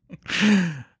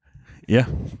 Yeah. Yeah.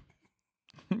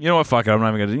 You know what? Fuck it. I'm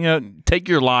not even going to, take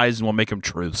your lies and we'll make them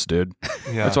truths, dude.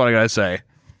 Yeah. That's what I got to say.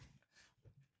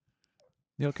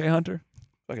 You okay, Hunter?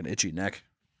 Fucking itchy neck.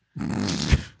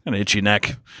 An itchy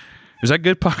neck. Is that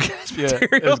good podcast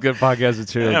material? It's good podcast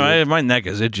material. Yeah, my neck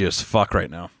is itchy as fuck right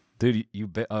now. Dude,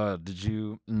 did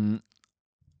you...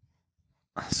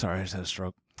 Sorry, I just had a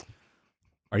stroke.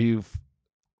 Are you...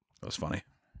 That was funny.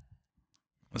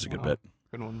 That's a good Wow. bit.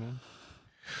 Good one, man.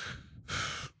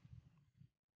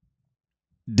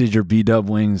 Did your B-dub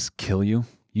wings kill you?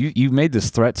 You made this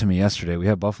threat to me yesterday. We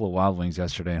had Buffalo Wild Wings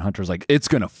yesterday, and Hunter was like, it's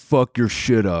going to fuck your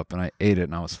shit up. And I ate it,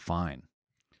 and I was fine.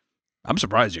 I'm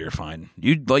surprised you're fine.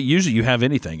 Usually you have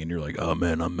anything, and you're like, oh,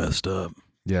 man, I'm messed up.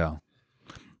 Yeah.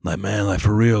 Like, man, like,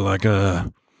 for real, like, I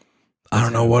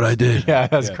don't know what I did. Yeah,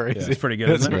 that's crazy. It's pretty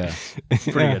good, isn't it? Yeah. It's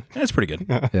pretty good. That's pretty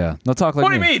good. Yeah. No, talk like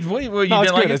What do me. you mean? What, you No, didn't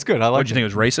it's like good. it? It's good. I like What'd you think?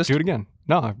 It was racist? Do it again.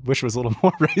 No, I wish it was a little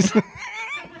more racist.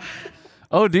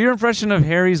 Oh, do your impression of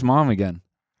Harry's mom again.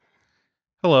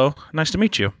 Hello. Nice to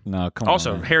meet you. No, come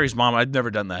Also, on. man. Harry's mom, I'd never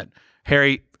done that.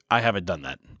 Harry, I haven't done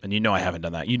that. And you know I haven't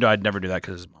done that. You know I'd never do that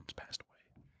because his mom's passed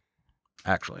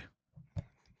away. Actually.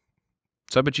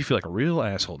 So I bet you feel like a real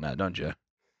asshole now, don't you?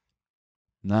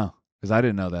 No, because I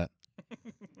didn't know that.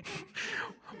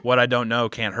 What I don't know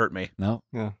can't hurt me. No.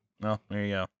 Yeah. No, there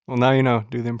you go. Well, now you know.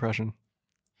 Do the impression.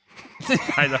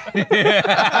 I know.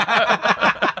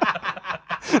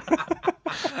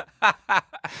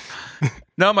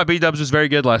 No, my B-dubs was very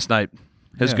good last night.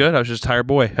 It was Yeah. good. I was just a tired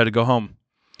boy. Had to go home.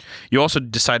 You also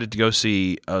decided to go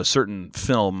see a certain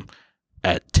film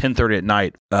at 10:30 at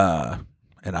night,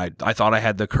 and I thought I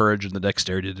had the courage and the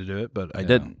dexterity to do it, but I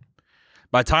didn't.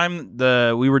 By the time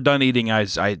we were done eating, I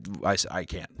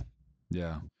can't.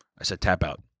 Yeah. I said tap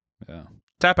out, Yeah.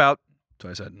 tap out. So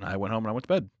I said, and I went home and I went to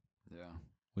bed. Yeah.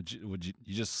 Would you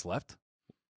just slept?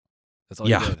 That's all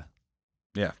Yeah. you did?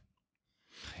 Yeah.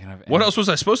 You don't have What any- else was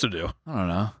I supposed to do? I don't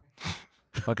know.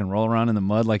 Fucking roll around in the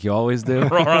mud like you always do.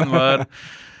 Roll around the mud.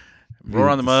 Roll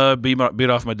around the mud, beat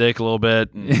off my dick a little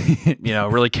bit,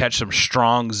 and, really catch some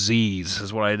strong Z's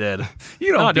is what I did.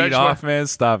 You don't No, dude, I beat just off, man.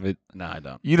 Stop it. No, I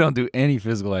don't. You don't do any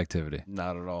physical activity.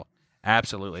 Not at all.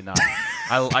 Absolutely not.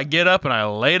 I get up and I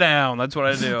lay down. That's what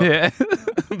I do. Yeah.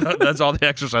 That's all the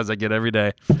exercise I get every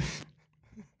day. Are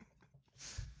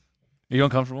you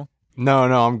uncomfortable? No,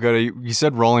 I'm good. You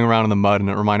said rolling around in the mud, and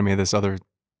it reminded me of this other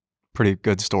pretty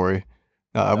good story.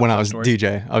 When I was story?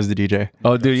 DJ, I was the DJ.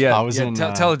 Oh, dude, yeah. I was in,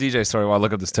 tell a DJ story while I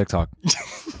look up this TikTok.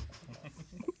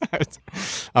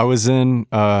 I was in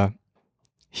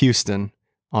Houston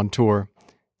on tour,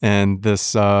 and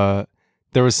this there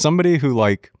was somebody who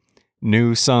like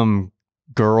knew some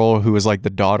girl who was like the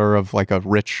daughter of like a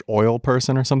rich oil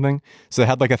person or something. So they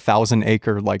had like a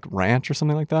 1,000-acre like ranch or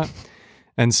something like that.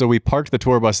 And so we parked the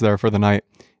tour bus there for the night,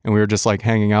 and we were just like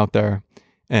hanging out there.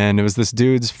 And it was this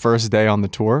dude's first day on the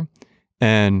tour,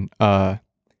 and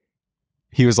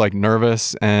he was like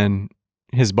nervous, and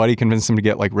his buddy convinced him to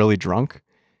get like really drunk,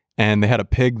 and they had a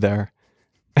pig there.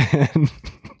 And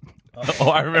Oh,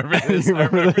 I remember this. You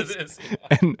remember this?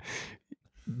 And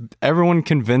everyone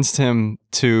convinced him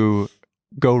to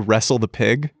go wrestle the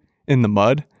pig in the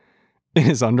mud in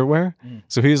his underwear.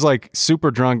 So he was like super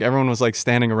drunk. Everyone was like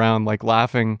standing around like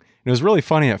laughing. It was really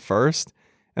funny at first.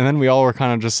 And then we all were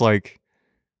kind of just like,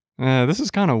 this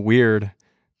is kind of weird.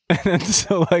 And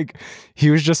so like he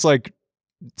was just like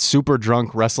super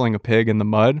drunk wrestling a pig in the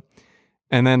mud.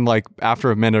 And then like after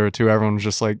a minute or two, everyone was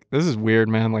just like, this is weird,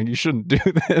 man. Like you shouldn't do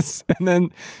this. And then,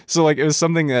 so like it was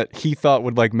something that he thought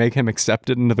would like make him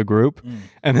accepted into the group.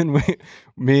 And then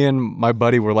me and my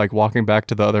buddy were like walking back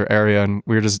to the other area, and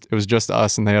it was just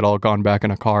us, and they had all gone back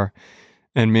in a car.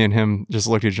 And me and him just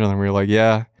looked at each other and we were like,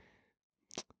 yeah,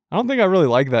 I don't think I really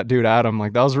like that dude, Adam.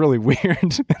 Like that was really weird.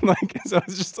 And like, so it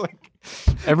was just like,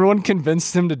 everyone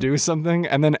convinced him to do something.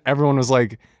 And then everyone was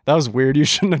like, that was weird. You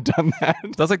shouldn't have done that.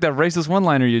 That's like that racist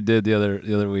one-liner you did the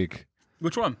other week.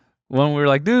 Which one? When we were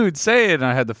like, dude, say it. And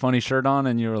I had the funny shirt on,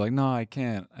 and you were like, no, I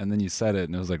can't. And then you said it,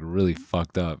 and it was like really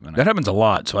fucked up. And That happens a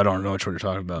lot, so I don't know which one you're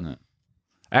talking about.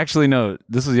 Actually, no,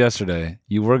 this was yesterday.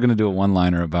 You were going to do a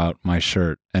one-liner about my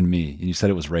shirt and me, and you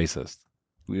said it was racist.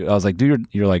 I was like, dude,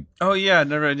 you're like, Oh, yeah. I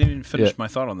didn't even finish Yeah. my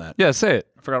thought on that. yeah, say it.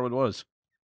 I forgot what it was.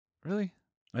 Really?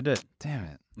 I did. Damn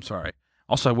it. I'm sorry.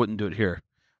 Also, I wouldn't do it here.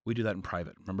 We do that in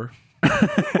private, remember?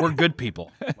 We're good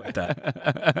people like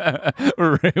that.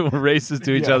 we're racist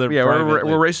to each other. Yeah, privately.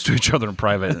 we're racist to each other in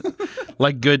private.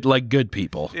 like good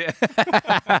people. Yeah.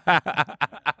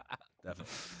 Definitely.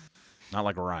 Not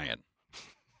like Ryan.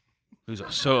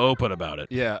 Who's so open about it.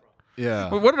 Yeah. Yeah.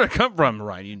 Well, where did it come from,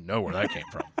 Ryan? You know where that came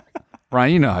from.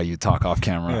 Ryan, you know how you talk off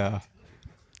camera. Yeah.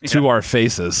 To our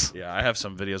faces. Yeah, I have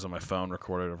some videos on my phone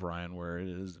recorded of Ryan where it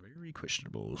is very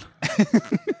questionable.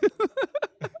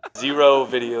 0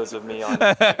 videos of me on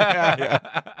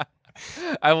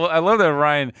I love that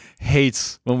Ryan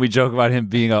hates when we joke about him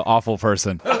being an awful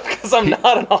person. because I'm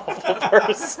not an awful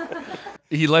person.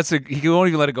 He won't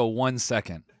even let it go 1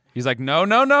 second. He's like, no.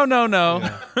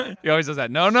 Yeah. He always does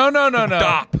that. No.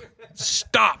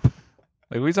 Stop.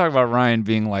 Like we talk about Ryan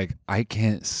being like, I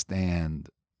can't stand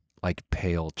like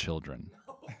pale children.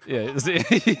 Yeah.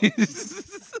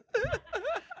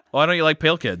 Why don't you like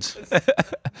pale kids?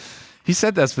 He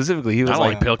said that specifically. He was I don't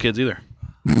like pale kids either.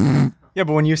 Yeah,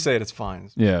 but when you say it, it's fine.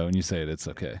 yeah, when you say it, it's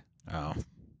okay. Oh.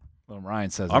 When Ryan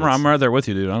says it, I'm right there with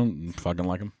you, dude. I don't fucking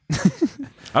like them.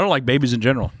 I don't like babies in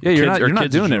general. yeah, you're Kids- or not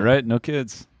kids in doing it, general. right? No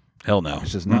kids. Hell no.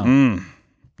 It's just no. Mm-mm.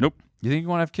 Nope. You think you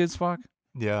want to have kids, Spock?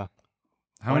 Yeah.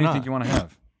 How Why many do you not? think you want to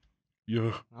have?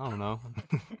 Yeah. I don't know.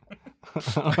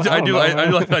 I do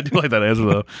like that answer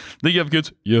though. Think you have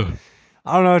kids? Yeah.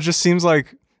 I don't know. It just seems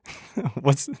like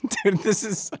dude, this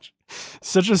is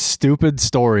such a stupid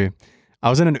story. I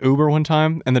was in an Uber one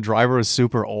time and the driver was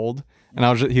super old and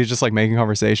he was just like making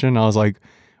conversation. And I was like,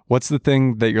 what's the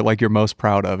thing that you're most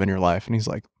proud of in your life? And he's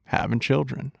like, having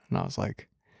children. And I was like,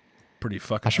 Pretty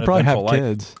fucking. I should probably have uneventful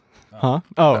life. kids. Huh?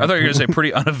 Oh, I thought you were gonna say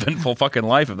pretty uneventful fucking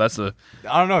life. If that's the.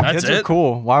 I don't know. That's Kids are it?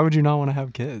 cool. Why would you not want to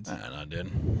have kids? I don't know,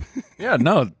 dude. Yeah,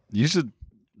 no. You should.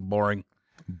 Boring.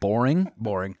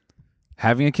 Boring.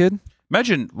 Having a kid?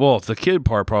 Imagine, well, the kid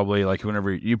part probably, like,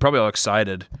 whenever you're probably all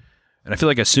excited. And I feel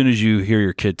like as soon as you hear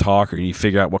your kid talk or you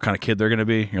figure out what kind of kid they're going to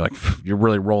be, you're like, you're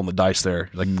really rolling the dice there.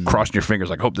 You're like crossing your fingers,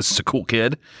 like, hope this is a cool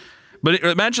kid. But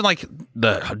imagine, like,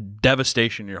 the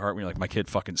devastation in your heart when you're like, my kid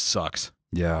fucking sucks.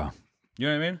 Yeah. You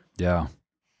know what I mean? Yeah.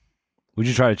 Would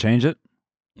you try to change it?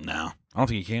 No. I don't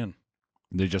think you can.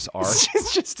 They just are.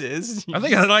 It just is. I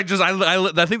think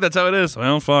I think that's how it is.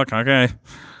 Well, fuck, okay.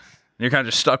 You're kind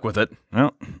of just stuck with it.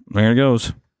 Well, there it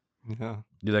goes. Yeah.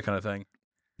 Do that kind of thing.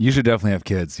 You should definitely have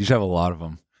kids. You should have a lot of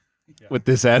them. With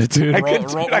this attitude.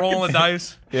 Rolling the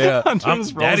dice. Yeah.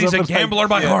 Daddy's a gambler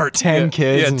by heart. 10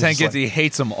 kids. Yeah, and 10 just kids. like- He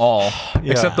hates them all.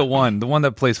 Except the one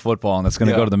that plays football and that's going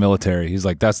to go to the military. He's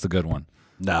like, that's the good one.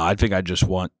 No, I think I just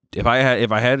want if I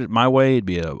had it my way, it'd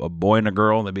be a boy and a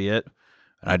girl, and that'd be it.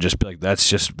 And I'd just be like,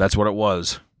 that's what it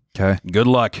was. Okay. Good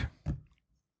luck.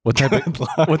 What type of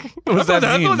what does that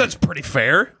I mean? thought that's pretty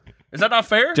fair. Is that not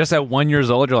fair? Just at 1 year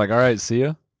old, you're like, all right, see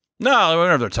ya. No,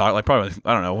 whenever they're talking, like probably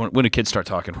I don't know when do kids start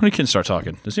talking. When do kids start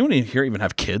talking? Does anyone here even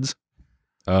have kids?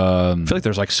 I feel like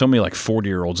there's like so many like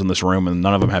 40-year-olds in this room, and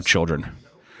none of them have children.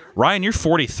 Ryan, you're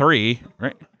 43,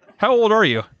 right? How old are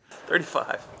you?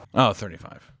 35. Oh,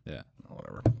 35. Yeah.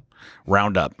 Whatever.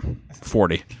 Round up.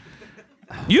 40.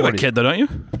 You have a kid though, don't you?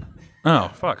 Oh,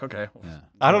 fuck. Okay.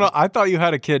 I don't know. I thought you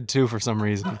had a kid too for some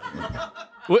reason.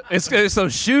 It's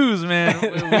those shoes, man.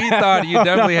 We thought you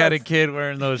definitely had a kid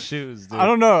wearing those shoes, dude. I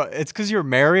don't know. It's because you're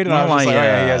married, and I was just like, oh,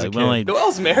 yeah, he has a kid.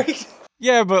 Noel's married?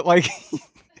 Yeah, but like,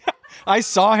 I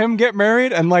saw him get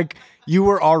married, and like, you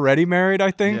were already married,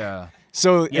 I think. Yeah.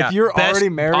 So if you're already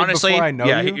married honestly, before I know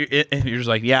you, you're just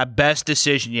like, yeah, best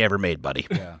decision you ever made, buddy.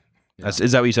 Yeah.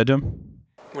 Is that what you said to him?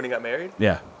 When he got married?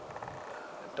 Yeah.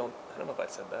 I don't know if I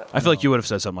said that. I feel like you would have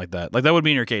said something like that. Like that would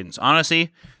be in your cadence.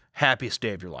 Honestly, happiest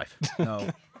day of your life. No.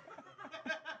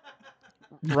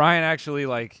 Ryan actually,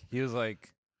 like, he was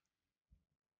like,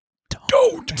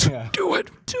 Don't Yeah. do it.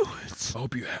 Do it. I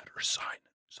hope you had her sign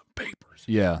some papers.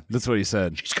 yeah, that's what he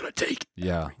said. She's gonna take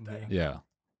Yeah. Yeah.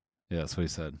 Yeah, that's what he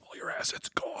said. all your assets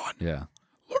gone. Yeah.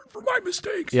 Learn from my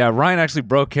mistakes. Yeah, Ryan actually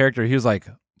broke character. He was like,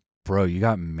 bro, you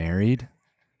got married?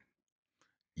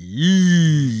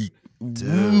 Yee.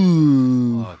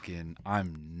 Dude. Fucking,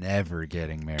 I'm never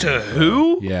getting married. To bro.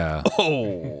 who? Yeah.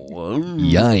 Oh.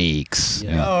 Yikes.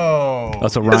 Yeah. oh,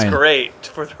 That's what That's Ryan. great,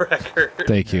 for the record.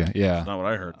 Thank you. Yeah. Not what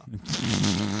I heard.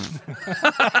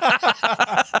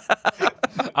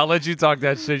 I'll let you talk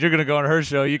that shit. You're gonna go on her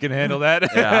show. You can handle that.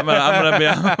 Yeah,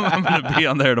 I'm gonna be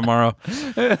on there tomorrow.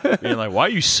 Being like, why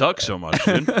you suck so much,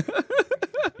 dude?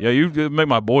 Yeah, you make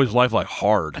my boy's life like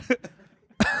hard.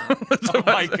 Oh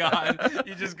my god!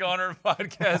 You just go on her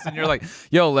podcast and you're like,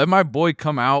 "Yo, let my boy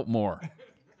come out more.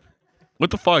 What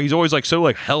the fuck? He's always like so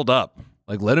like held up.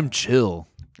 Like, let him chill.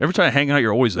 Every time I hang out,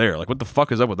 you're always there. Like, what the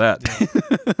fuck is up with that?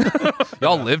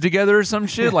 Y'all live together or some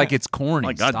shit? Like, it's corny.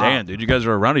 Like, Stop. goddamn, dude, you guys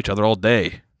are around each other all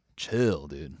day. Chill,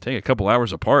 dude. Take a couple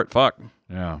hours apart. Fuck.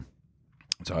 Yeah,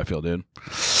 That's how I feel, dude.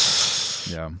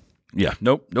 yeah. Yeah.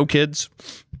 Nope. No kids.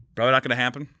 Probably not gonna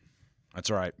happen. That's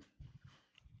all right.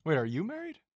 wait, are you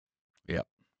married? Yep.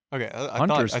 Okay, I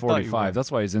Hunter's thought you 45. were.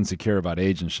 That's why he's insecure about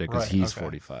age and shit, because Right, he's okay.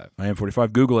 45. I am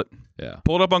 45. Google it. Yeah.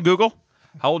 Pull it up on Google.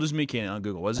 How old is Meatcanyon on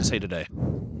Google? What does it say today?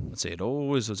 Let's see.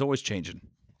 It's always changing.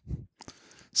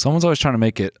 Someone's always trying to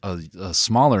make it a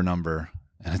smaller number,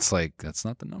 and it's like, that's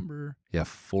not the number. Yeah,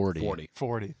 40.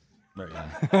 40. There you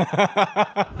go.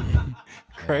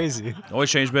 Crazy. Always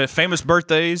change, but famous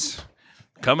birthdays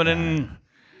coming in.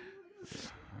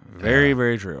 Very,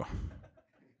 very true.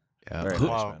 Yeah. Very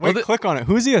Wow. nice, man. Wait, click on it.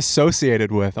 Who's he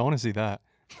associated with? I want to see that.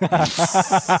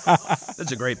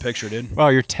 That's a great picture, dude. Wow,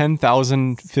 you're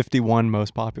 10,051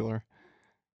 most popular.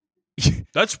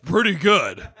 That's pretty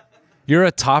good. You're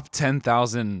a top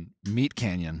 10,000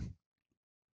 Meatcanyon.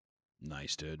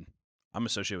 Nice, dude. I'm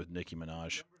associated with Nicki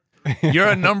Minaj. You're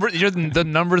a number. You're the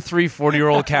number 3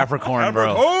 40-year-old Capricorn,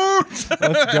 bro. Let's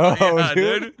go, Yeah,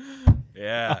 dude.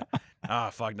 Yeah.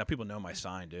 Ah, fuck. Now people know my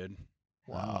sign, dude.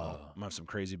 Wow. I'm gonna have some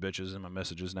crazy bitches in my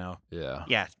messages now. Yeah.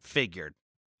 Yeah, figured.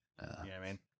 You know what I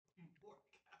mean?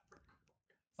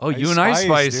 Oh, Ice you and Ice Spice,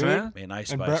 Spice, dude. man. Man,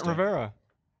 Ice And Spice. Brent dude. Rivera.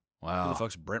 Who Wow. the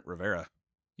fuck's Brent Rivera?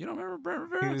 You don't remember Brent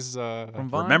Rivera? He's From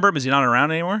Vine? Remember him? Is he not around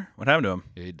anymore? What happened to him?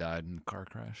 Yeah, he died in a car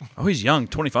crash. Oh, he's young,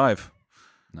 25.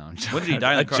 No, When did he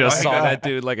die in the car? I just Oh, saw yeah. that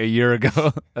dude like a year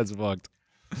ago. That's fucked.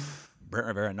 Brent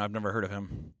Rivera. No, I've never heard of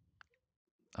him.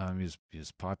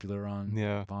 He's popular on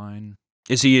Yeah. Vine.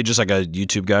 Is he just like a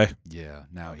YouTube guy? Yeah,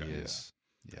 now he is.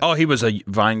 Yeah. Oh, he was a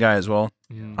Vine guy as well.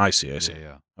 Mm. I see. I see.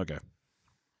 Yeah. Okay.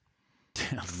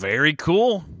 Very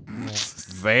cool.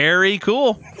 Very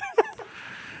cool.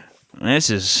 This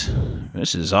is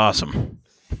awesome.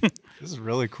 This is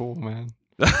really cool, man.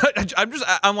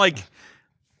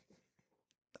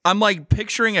 I'm like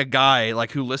picturing a guy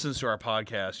like who listens to our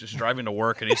podcast just driving to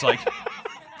work, and he's like,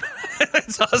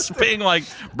 it's us being like,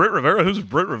 Brent Rivera, who's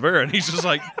Brent Rivera? And he's just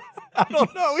like, I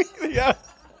don't know. Yeah.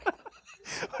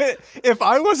 Wait, if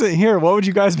I wasn't here, what would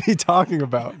you guys be talking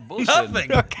about? nothing.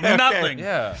 Nothing.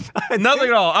 Yeah. Nothing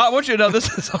at all. I want you to know this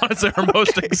is honestly our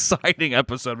most exciting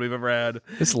episode we've ever had.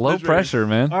 It's low pressure,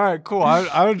 man. All right, cool.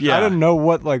 I Yeah. didn't know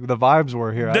what like the vibes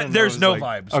were here. I didn't know There's it was, no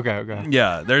like- vibes. Okay.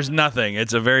 Yeah, there's nothing.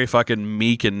 It's a very fucking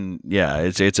meek and yeah,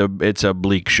 it's a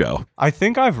bleak show. I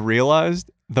think I've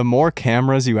realized the more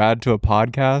cameras you add to a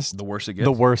podcast, The worse it gets.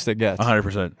 the worse it gets.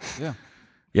 100%. Yeah.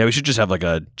 Yeah, we should just have like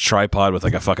a tripod with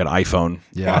like a fucking iPhone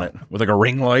on it with like a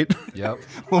ring light. Yep.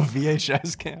 Well,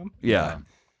 VHS cam. Yeah.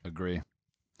 Agree.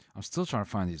 I'm still trying to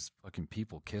find these fucking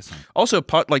people kissing. Also,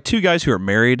 like two guys who are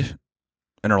married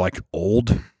and are like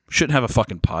old shouldn't have a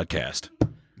fucking podcast. What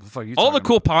the fuck are you All the talking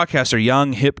cool podcasts are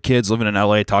young, hip kids living in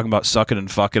LA talking about sucking and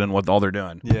fucking and what all they're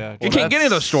doing. Yeah. You can't get any of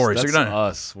those stories. That's You're not.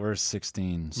 us. We're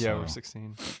 16. Yeah, so we're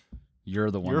 16. You're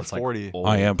the one You're that's 40. like old.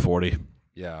 I am 40.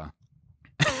 Yeah.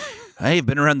 I've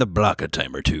been around the block a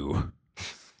time or two.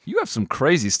 You have some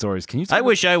crazy stories. Can you talk I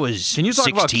wish I was Can you talk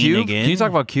 16 about Cube? again. Can you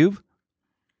talk about Cube?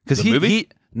 Because The movie? he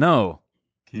no.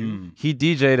 He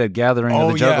DJ'd at Gathering Oh,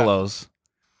 of the yeah. Juggalos.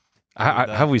 heard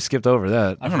that. Have we skipped over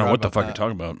that? I don't know forgot what the about fuck that. you're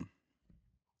talking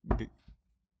about.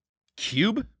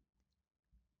 Cube?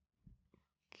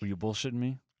 Were you bullshitting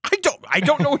me? I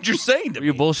don't know what you're saying to Were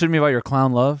you me. bullshitting me about your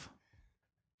clown love?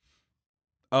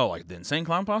 Oh, like the Insane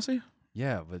Clown Posse?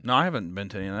 Yeah, but No, I haven't been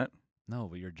to any of that. no,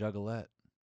 but you're Juggalette.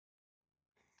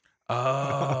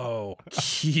 Oh,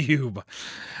 Cube.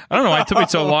 I don't know why it took me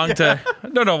so long to. I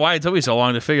don't know why it took me so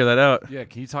long to figure that out. Yeah,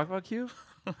 can you talk about Cube?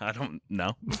 I don't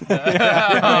know.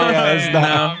 yeah, it's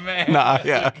not. man. Nah,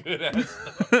 yeah.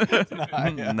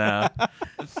 No.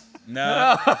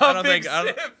 No, I don't think.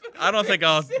 I don't think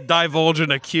I'll divulge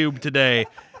in a Cube today.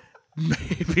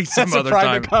 Maybe some That's a other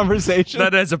private time. conversation.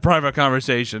 That is a private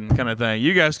conversation kind of thing.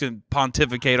 You guys can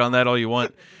pontificate on that all you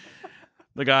want.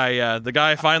 The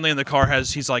guy finally in the car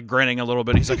he's like grinning a little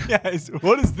bit. He's like, Guys,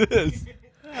 what is this?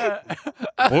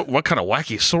 what kind of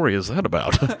wacky story is that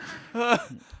about?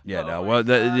 Yeah, no. Well,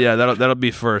 that'll be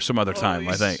for some other time,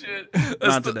 I think.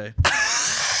 Not today.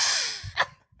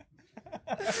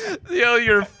 Yo,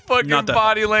 your fucking Not the-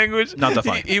 body language. not the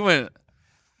fun. He went.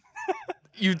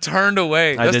 You turned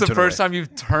away. I That's did the turn first away. time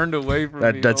you've turned away from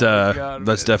me. That's Oh my God,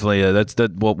 that's man. definitely that's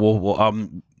that. We'll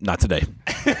not today.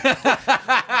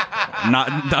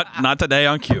 not today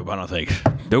on Cube. I don't think.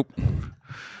 Nope.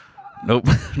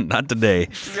 Not today.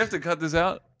 Do we have to cut this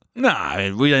out? Nah, I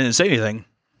mean, we didn't say anything.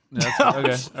 Okay. All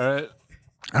right.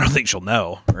 I don't think she'll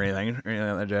know or anything like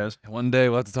that jazz. One day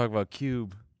we'll have to talk about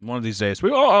Cube. One of these days,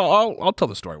 I'll tell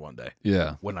the story one day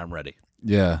Yeah. when I'm ready.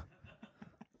 Yeah.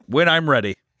 When I'm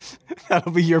ready,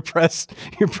 That'll be your press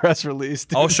release.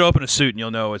 Dude. I'll show up in a suit and you'll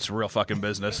know it's real fucking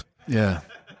business. Yeah.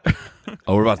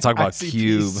 Oh, we're about to talk about ICP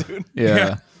Cube. soon.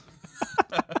 Yeah.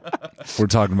 We're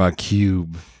talking about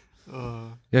Cube.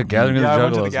 Yeah, Gathering of the Yeah, I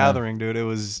went to Juggalos, the man. Gathering, dude. It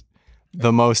was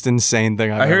the most insane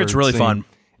thing I've I hear ever it's really seen. fun.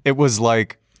 It was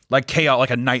like chaos, like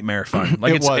a nightmare fun.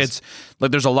 Like It was. it's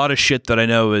like there's a lot of shit that I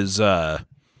know is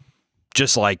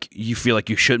just like you feel like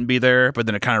you shouldn't be there, but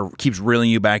then it kind of keeps reeling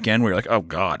you back in where you're like, oh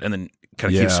God, and then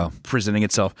kind of keeps presenting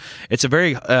itself. It's a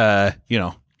very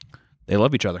they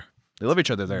love each other. They love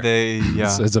each other there.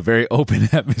 It's a very open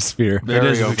atmosphere. It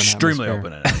is open extremely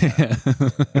atmosphere.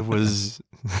 open. It was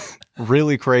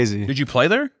really crazy. Did you play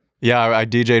there? Yeah, I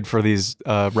DJ'd for these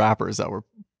rappers that were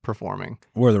performing.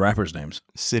 What are the rappers' names?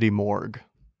 City Morgue.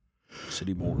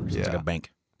 City Morgue. It's Yeah. like a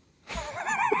bank.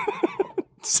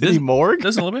 City Morgue?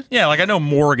 Does a little bit? Yeah, like I know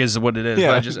morgue is what it is,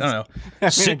 Yeah. but I don't know.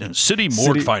 City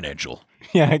Morgue Financial.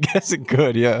 Yeah, I guess it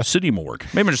could, yeah. City Morgue.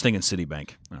 Maybe I'm just thinking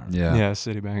Citibank. All right. Yeah.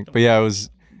 Citibank. But yeah, it was...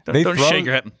 Don't shake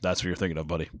your head. That's what you're thinking of,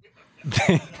 buddy.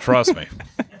 Trust me.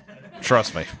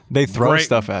 Trust me. They throw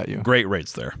stuff at you. Great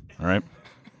rates there. All right.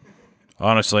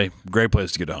 Honestly, great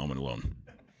place to get home and alone.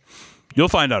 You'll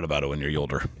find out about it when you're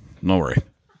older. Don't worry.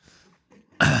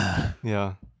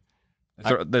 Yeah.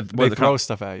 They They throw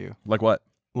stuff at you. like what?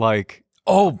 Like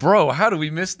Oh, bro, how do we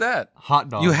miss that? hot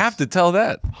dogs. You have to tell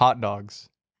that. Hot dogs.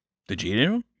 Did you eat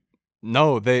them?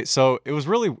 No, so it was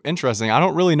really interesting. I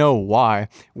don't really know why.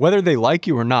 Whether they like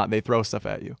you or not, they throw stuff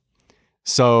at you.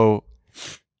 So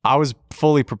I was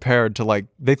fully prepared to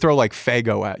they throw like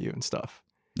Faygo at you and stuff.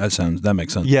 That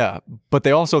makes sense. Yeah, but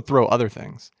they also throw other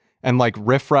things. And like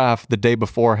Riff Raff the day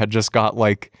before had just got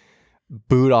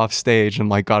booed off stage and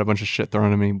got a bunch of shit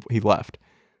thrown at me. He left.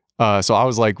 So I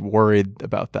was worried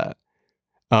about that.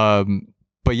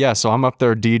 But yeah, so I'm up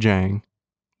there DJing.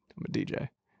 I'm a DJ.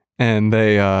 And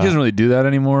they He doesn't really do that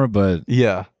anymore, but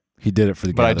yeah, he did it for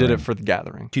the but I did Gathering. it for the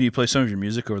Gathering. Can you play some of your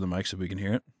music over the mic so we can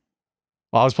hear it?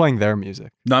 Well, I was playing their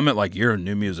music. No, I meant you're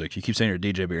new music. You keep saying you're a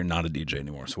DJ, but you're not a DJ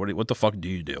anymore. So what the fuck do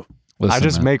you do? Listen, I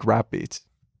just man. make rap beats.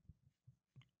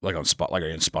 Like on Spot? Like are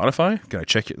you in Spotify? Can I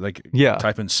check it? Yeah.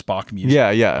 Type in Spock music.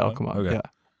 Yeah, it'll come up. Okay.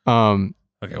 Yeah.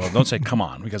 Okay. Well, don't say come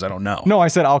on because I don't know. No, I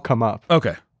said I'll come up.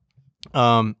 Okay.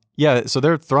 Yeah, so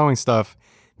they're throwing stuff.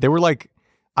 They were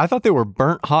I thought they were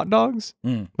burnt hot dogs,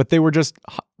 but they were just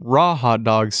raw hot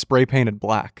dogs spray painted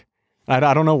black. I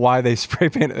don't know why they spray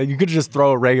painted. You could just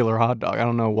throw a regular hot dog. I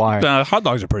don't know why. Hot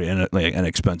dogs are pretty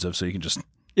inexpensive, so you can just.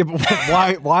 Yeah,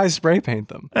 but why spray paint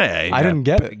them? Hey, I didn't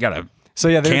get it. You gotta. So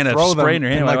yeah, they can would of throw them spray in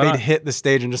your hand, and why they'd not? hit the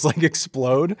stage and just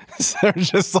explode. So they're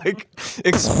just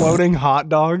exploding hot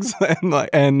dogs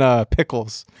and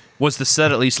pickles. Was the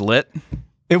set at least lit?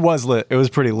 It was lit. It was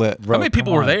pretty lit. How many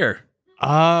people were there?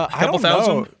 I couple don't know.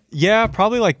 thousand? Yeah,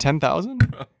 probably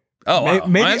 10,000. Oh, wow.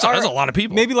 Maybe that's a lot of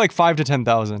people. Maybe 5 to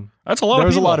 10,000. That's a lot There of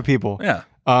was people. a lot of people. Yeah.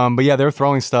 But yeah, they were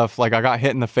throwing stuff. I got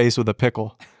hit in the face with a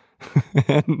pickle.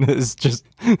 And it was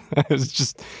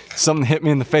just something hit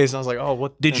me in the face. And I was like, oh,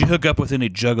 what? Did you hook up with any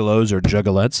juggalos or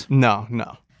juggalettes? No.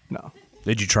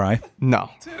 Did you try?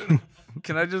 No.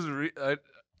 Can I just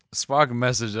Spock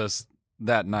messaged us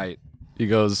that night. He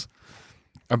goes,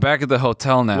 I'm back at the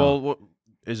hotel now. Well,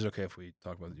 is it okay if we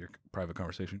talk about your private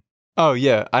conversation? Oh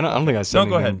yeah, I don't think I said. No,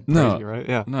 go anything ahead. crazy, No. right?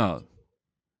 Yeah. no,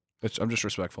 I'm just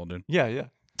respectful, dude. Yeah.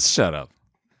 shut up.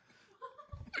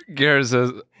 Garrett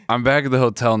says, I'm back at the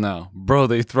hotel now. Bro,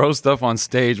 they throw stuff on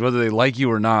stage, whether they like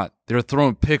you or not. They're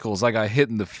throwing pickles. I got hit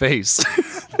in the face.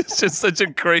 It's just such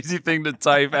a crazy thing to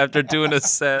type after doing a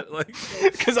set.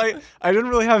 Because I didn't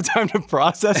really have time to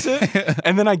process it,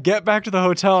 and then I get back to the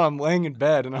hotel and I'm laying in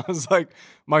bed, and I was like,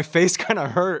 my face kind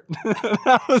of hurt.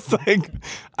 I was like,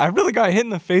 I really got hit in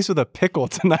the face with a pickle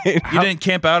tonight. You didn't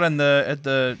camp out at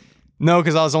the. No,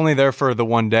 because I was only there for the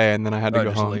one day, and then I had to go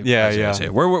just home. leave. Yeah. I see.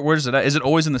 Where's it at? Is it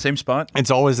always in the same spot? It's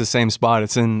always the same spot.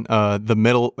 It's in the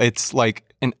middle. It's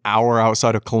an hour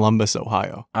outside of Columbus,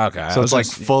 Ohio. Okay. So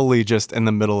it's fully just in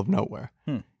the middle of nowhere.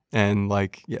 And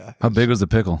yeah. How big was the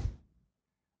pickle?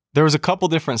 There was a couple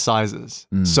different sizes.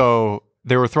 So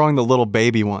they were throwing the little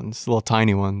baby ones, the little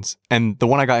tiny ones. And the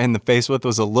one I got hit in the face with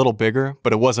was a little bigger,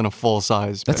 but it wasn't a full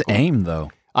size That's pickle. aim,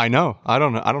 though. I know. I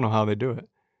don't know how they do it.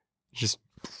 Just,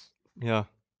 yeah.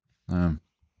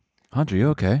 Hunter, you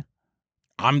okay?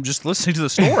 I'm just listening to the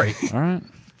story. All right.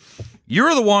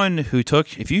 You're the one who took.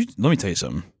 Let me tell you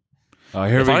something. Oh,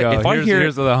 here If we I- go. if I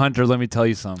Here's the Hunter. Let me tell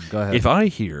you something. Go ahead. If I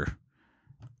hear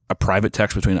a private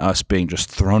text between us being just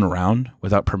thrown around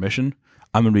without permission,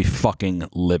 I'm gonna be fucking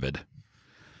livid.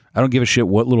 I don't give a shit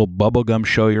what little bubblegum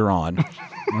show you're on.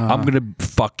 I'm gonna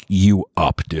fuck you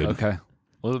up, dude. Okay.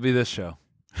 Well, it'll be this show.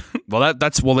 Well,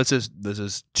 this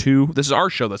is our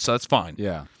show. That's fine.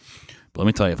 Yeah. But let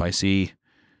me tell you, if I see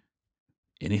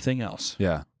anything else,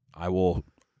 Yeah. I'll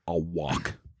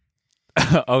walk.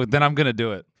 Oh, then I'm going to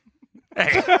do it.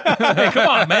 Hey, come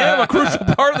on, man! I'm a crucial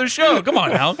part of the show. Come on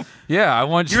now. Yeah, I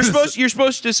want you. You're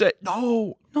supposed to say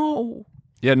no.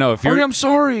 Yeah, no. If you're, I'm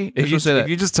sorry. if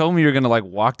you just told me you're gonna like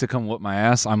walk to come whip my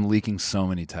ass, I'm leaking so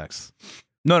many texts.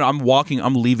 No, I'm walking.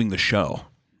 I'm leaving the show.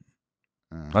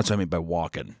 That's what I mean by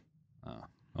walking.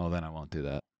 Oh, then I won't do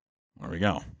that. There we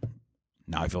go.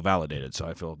 Now I feel validated, so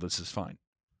I feel this is fine.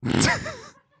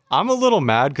 I'm a little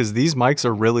mad because these mics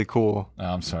are really cool. Oh,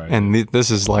 I'm sorry. And this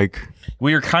is like...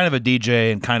 We are kind of a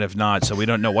DJ and kind of not, so we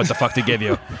don't know what the fuck to give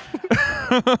you.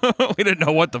 We didn't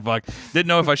know what the fuck. Didn't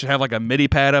know if I should have like a MIDI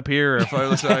pad up here or if I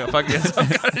was like fucking some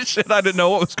kind of shit. I didn't know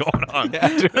what was going on.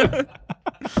 Yeah, dude.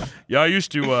 I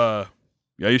used to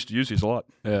use these a lot.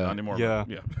 Yeah. Not anymore. Yeah.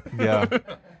 Yeah. Yeah.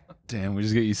 Damn, we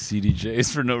just get you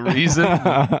CDJs for no reason.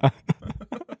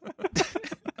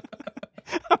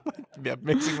 Yeah,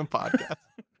 mixing the podcast.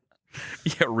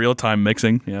 Yeah, real-time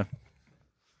mixing. Yeah.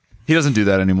 He doesn't do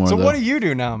that anymore. So though. what do you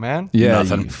do now, man? Yeah,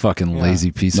 Nothing. you fucking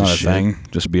lazy piece Not of a shit. thing.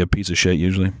 Just be a piece of shit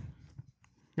usually.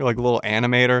 You're like a little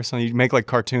animator or something. You make like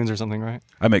cartoons or something, right?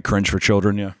 I make cringe for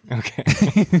children, yeah. Okay.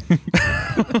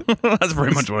 That's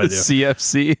pretty much what I do.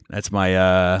 CFC. That's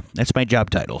my job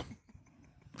title.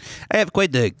 I have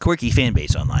quite the quirky fan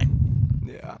base online.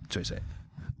 Yeah. That's what I say.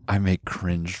 I make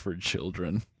cringe for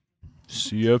children.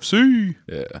 CFC.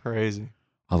 Yeah. Crazy.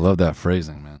 I love that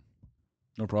phrasing, man.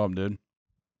 No problem, dude.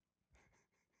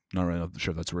 Not really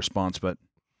sure if that's a response, but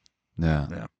Yeah.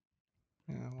 Yeah,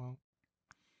 well.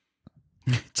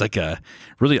 it's like a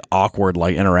really awkward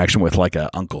like interaction with like a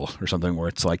uncle or something where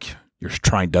it's like you're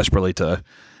trying desperately to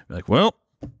be like, well,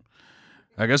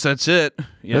 I guess that's it.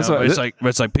 You That's know, what-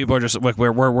 it's like people are just like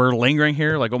we're lingering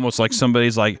here, like almost like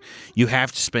somebody's like, you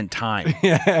have to spend time.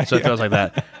 Yeah. So it feels like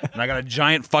that. And I got a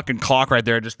giant fucking clock right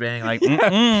there, just being like,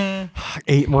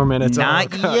 8 more minutes. not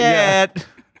Oh, God. yet.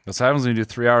 That's what happens when you do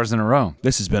 3 hours in a row.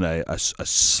 This has been a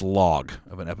slog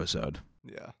of an episode.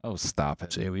 Yeah. Oh, stop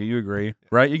it. See, you agree,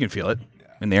 right? You can feel it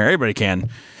in there. Everybody can.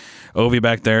 Ovi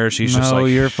back there, she's just No,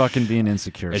 like, you're fucking being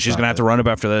insecure. and she's Stop gonna have it. to run up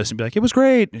after this and be like, "It was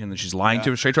great," and then she's lying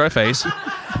to straight to our face.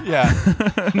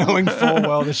 Yeah. Knowing full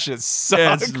well this shit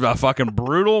sucks. It's a fucking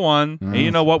brutal one. And you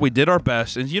know what? We did our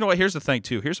best. And you know what? Here's the thing,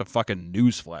 too. Here's a fucking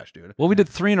news flash, dude. Well, we did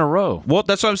 3 in a row. Well,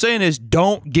 that's what I'm saying is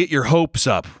don't get your hopes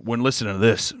up when listening to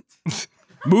this.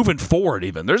 Moving forward,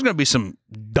 even. There's going to be some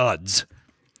duds.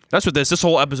 That's what this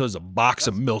whole episode is a box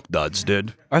of milk duds,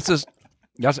 dude.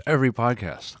 That's every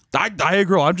podcast. I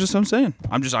agree. I'm saying.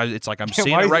 It's like I'm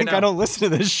seeing Why it do you right think now. I don't listen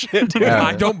to this shit, dude? Yeah.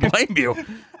 I don't blame you.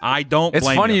 I don't It's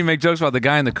blame funny you you. make jokes about the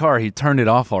guy in the car. He turned it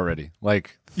off already,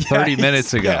 like 30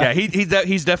 minutes ago. Yeah,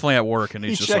 he's definitely at work, and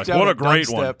he's just like, checked out what a at great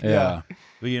one. Dubstep. Yeah.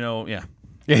 But, you know, yeah.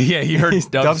 Yeah, he heard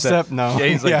dubstep. Dubstep? No. Yeah,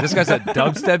 he's like, Yeah. this guy's a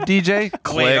dubstep DJ?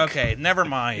 Click. Wait, okay, never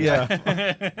mind. Yeah.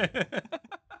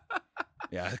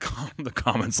 Yeah, the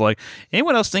comments like,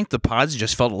 anyone else think the pods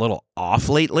just felt a little off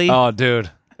lately? Oh, dude.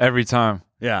 Every time.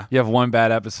 Yeah. You have one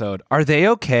bad episode. Are they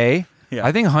okay? Yeah.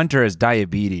 I think Hunter has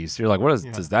diabetes. You're like,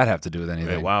 does that have to do with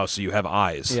anything? Hey, wow, so you have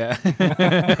eyes. Yeah.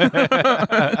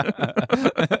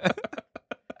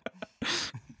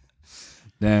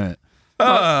 Damn it.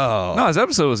 Oh. No, his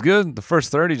episode was good. The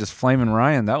first 30, just flaming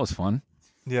Ryan. That was fun.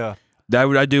 Yeah.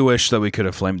 I do wish that we could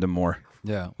have flamed him more.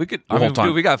 Yeah. We could. The whole time.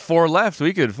 Dude, we got 4 left.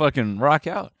 We could fucking rock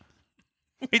out.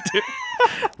 We do.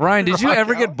 Ryan, did you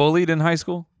ever get bullied in high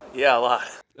school? Yeah, a lot.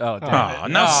 Oh, damn Oh, it.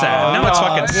 now it's sad. Now it's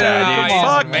fucking dude, sad, dude. come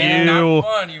on, Fuck Man, you. not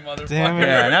fun, you motherfucker. Damn it.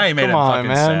 Yeah, now you made Come it on, fucking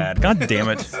man. sad. God damn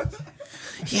it.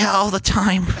 Yeah, all the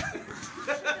time.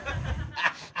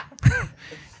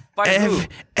 By who?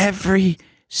 Every Oh,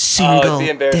 single it'd be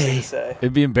embarrassing day. to say.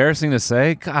 It'd be embarrassing to say.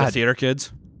 The God. Theater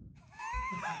Kids?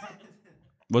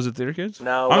 Was it Theater Kids?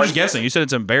 No, I'm what- just guessing. You said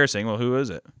it's embarrassing. Well, who is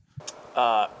it?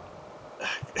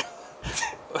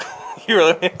 You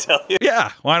really want me to tell you?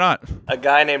 Yeah, why not? A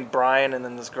guy named Brian and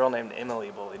then this girl named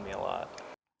Emily bullied me a lot.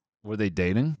 Were they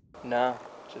dating? No,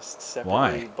 just separately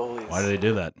Why? bullies. Why do they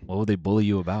do that? What would they bully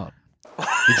you about?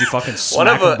 Did you fucking One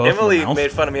smack of them both in Emily the mouth?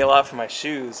 made fun of me a lot for my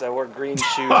shoes. I wore green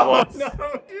shoes once.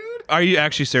 Are you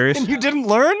actually serious? You didn't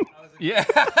learn? Yeah.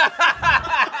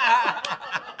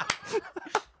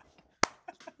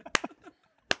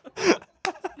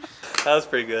 That was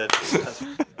pretty good.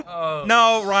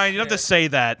 No, Ryan, you don't have to say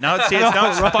that. Now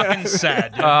it's fucking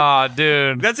sad. Dude. Oh,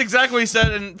 dude. That's exactly what he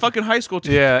said in fucking high school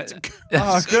too. Yeah.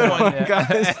 Oh, good one,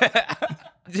 guys.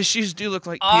 The shoes do look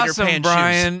like Awesome, Peter Pan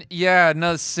Brian. Yeah,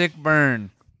 another sick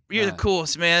burn. shoes. You're the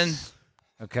coolest, man.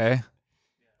 Okay.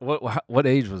 What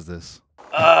age was this?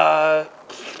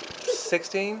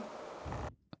 16?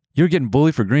 You were getting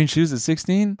bullied for green shoes at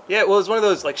 16? Yeah, well, it was one of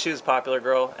those, like, she was a popular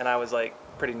girl, and I was, like,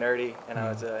 pretty nerdy, and I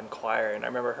was in choir, and I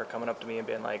remember her coming up to me and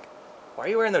being like, Why are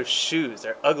you wearing those shoes?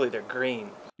 They're ugly. They're green.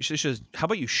 You should. How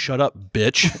about you shut up,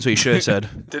 bitch? That's what you should have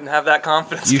said. Didn't have that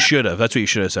confidence. You should have. That's what you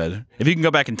should have said. If you can go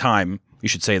back in time, you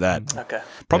should say that. Okay.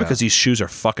 Probably because these shoes are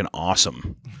fucking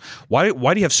awesome. Why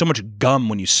do you have so much gum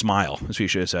when you smile? That's what you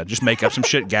should have said. Just make up some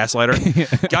shit,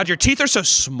 gaslighter. God, your teeth are so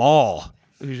small.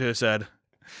 That's what you should have said.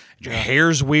 Your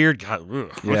hair's weird. God,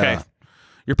 ugh. Yeah. Okay.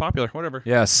 You're popular. Whatever.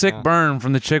 Yeah, sick burn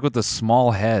from the chick with the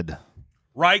small head.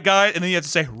 Right, guy. And then you have to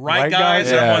say, right, Right, guys.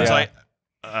 guys? And everyone's Yeah. like,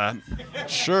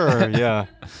 Sure, yeah.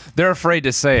 They're afraid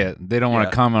to say it. They don't want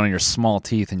to comment on your small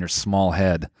teeth and your small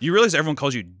head. you realize everyone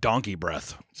calls you donkey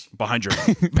breath behind your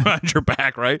behind your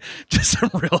back, right? Just some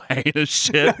real heinous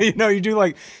shit. You know, you do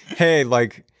like, hey,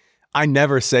 like, I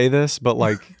never say this, but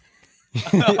like,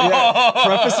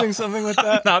 prefacing something with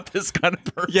that. Not this kind of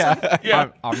person. Yeah, Yeah.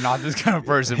 I'm not this kind of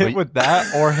person. hit with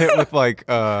that, or hit with like,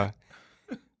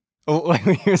 like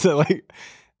here's a,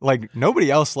 like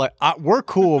nobody else we're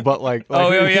cool, but like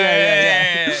Oh,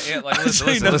 yeah. Like, listen,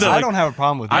 So you know, I don't have a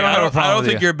problem with that. I don't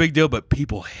think you're a big deal, but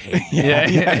people hate you.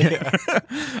 Yeah.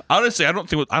 Honestly, I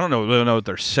don't really know what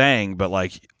they're saying, but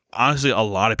like honestly, a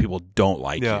lot of people don't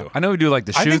like Yeah. you. I know we do like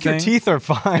the shoe I think thing. your teeth are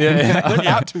fine. Yeah. They're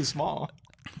not too small.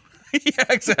 Yeah,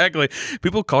 exactly.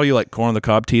 People call you like corn on the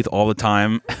cob teeth all the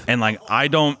time, and like I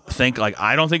don't think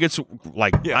it's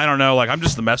like I don't know, like I'm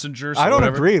just the messenger. So I don't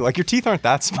whatever. agree. Like your teeth aren't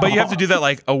that small. But you have to do that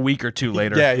like a week or two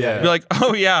later. Yeah, yeah. Be like,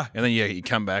 oh yeah, and then you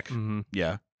come back.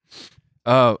 Yeah.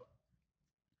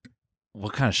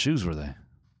 What kind of shoes were they?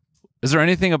 Is there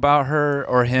anything about her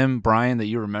or him, Brian, that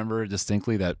you remember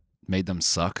distinctly that made them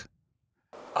suck?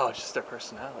 Oh, it's just their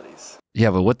personalities. Yeah,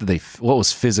 but what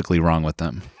was physically wrong with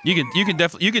them? You can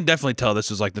definitely tell this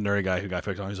is like the nerdy guy who got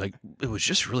picked on. He's like, it was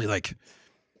just really like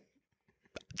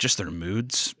just their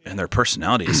moods and their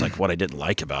personality is like what I didn't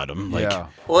like about them. Like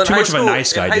Well, in too high much school, of a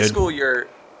nice guy, in high dude. school, you're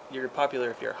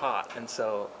popular if you're hot, and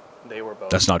so they were both.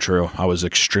 That's not true. I was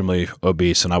extremely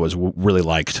obese and I was really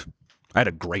liked. I had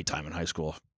a great time in high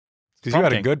school. Because you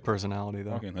had a good personality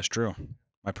though. Okay, that's true.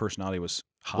 My personality was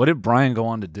hot. What did Brian go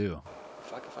on to do?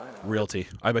 Fuck if I know. Realty.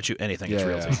 I bet you anything it's Yeah,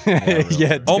 realty.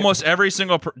 Yeah, dude. Almost every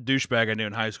single douchebag I knew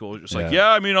in high school was just like, Yeah. yeah,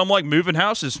 I mean, I'm like moving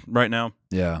houses right now.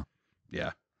 Yeah.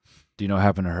 Yeah. Do you know what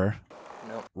happened to her?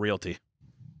 No. Realty.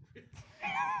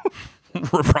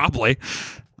 Probably.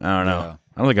 I don't know. Yeah.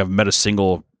 I don't think I've met a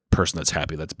single person that's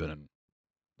happy that's been in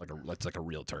like a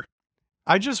realtor.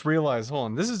 I just realized, hold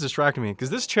on, this is distracting me because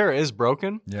this chair is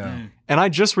broken. Yeah. And I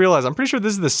just realized, I'm pretty sure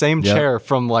this is the same Yep. chair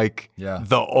from like Yeah.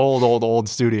 the old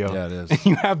studio. Yeah, it is. And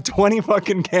you have 20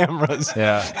 fucking cameras.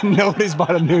 Yeah. Nobody's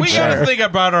bought a new We chair. gotta think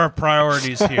about our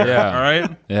priorities here. Yeah. All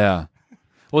right. Yeah.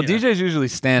 Well, DJs usually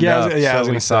stand Yeah, up. I was so we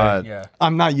gonna saw say. it.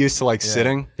 I'm not used to like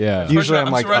sitting. Yeah. Usually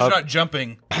I'm like surprised up. you're not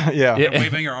jumping Yeah. and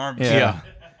waving your arms. Yeah.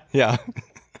 Yeah.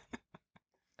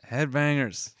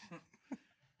 Headbangers.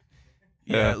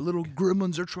 Yeah, little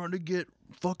gremlins are trying to get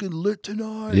fucking lit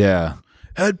tonight. Yeah.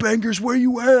 Headbangers, where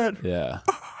you at? Yeah.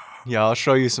 Yeah, I'll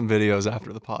show you some videos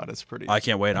after the pod. It's pretty. I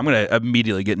can't wait. I'm gonna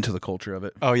immediately get into the culture of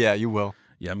it. Oh yeah, you will.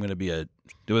 Yeah, I'm gonna be what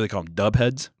do they call them? Dub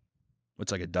heads?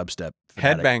 What's like a dubstep?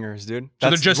 fanatic? Headbangers, dude. So they're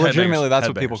That's just legitimately headbangers. that's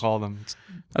what people Headbangers. call them.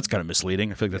 That's kind of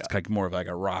misleading. I feel like that's like more of like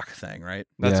a rock thing, right?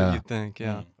 That's Yeah. what you think,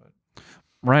 yeah.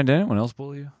 Ryan, did anyone else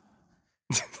bully you?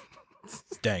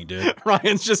 Dang, dude.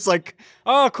 Ryan's just like,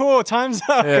 oh, cool, time's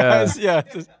up, Yeah. guys. Yeah,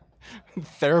 just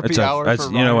therapy hour That's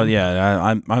for you know what?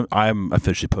 Ryan. Yeah, I'm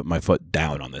officially putting my foot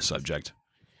down on this subject.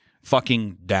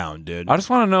 Fucking down, dude. I just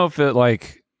want to know if it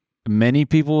like many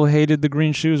people hated the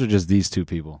green shoes or just these two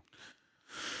people.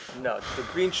 No, the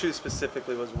green shoe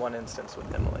specifically was one instance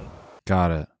with Emily.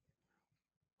 Got it.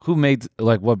 Who made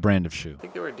like what brand of shoe? I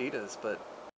think they were Adidas, but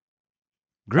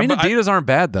Green Adidas aren't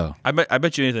bad though. I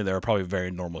bet you anything they were probably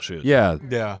very normal shoes. Yeah.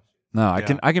 Yeah. No, I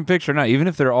can picture now. Even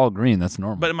if they're all green, that's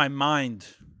normal. But in my mind,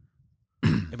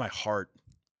 in my heart,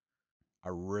 I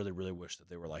really, really wish that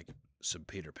they were like some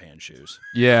Peter Pan shoes.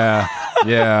 yeah.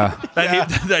 Yeah.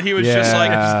 That he was just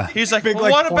Yeah. like, he's like, Big, well,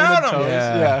 like, what about pointed them? toes.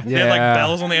 Yeah. They had like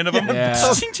bells on the end of them. Yeah.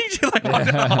 Like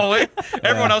walking down the hallway.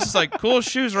 Everyone else is like, cool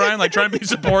shoes, Ryan, like trying to be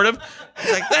supportive.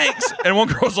 He's like, thanks. And one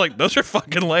girl's like, those are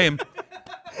fucking lame.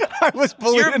 I was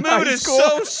bullied Your in mood high is school.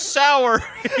 so sour.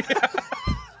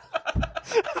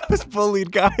 I was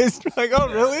bullied, guys. Like,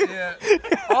 oh, really?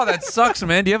 Oh, that sucks,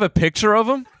 man. Do you have a picture of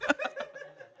them?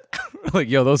 Like,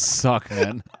 yo, those suck,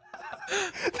 man.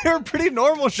 They were pretty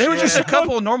normal shit. They were just a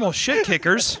couple of normal shit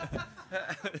kickers.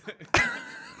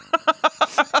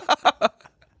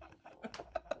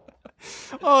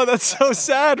 Oh, that's so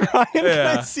sad, Ryan.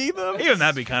 Can I see them? Even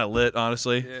that'd be kind of lit,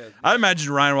 honestly. I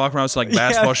imagine Ryan walking around with like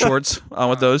basketball shorts on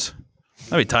with those.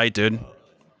 That'd be tight, dude.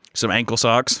 Some ankle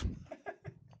socks.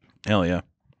 Hell yeah.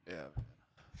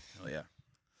 Hell yeah.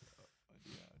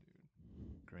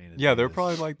 Yeah, they're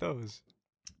probably like those.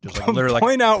 Just like literally like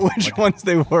Point out which ones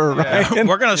they were, right?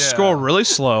 we're gonna scroll really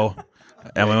slow,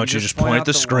 and we want you to just point at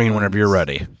the screen whenever you're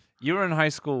ready. You were in high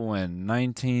school when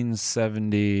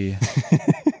 1970.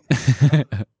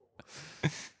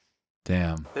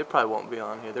 Damn. They probably won't be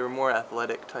on here. They were more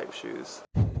athletic type shoes.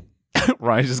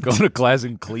 Ryan's just going to class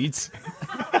in cleats.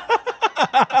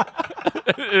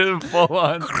 Full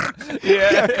on.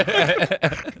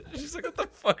 Yeah. She's like, what the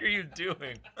fuck are you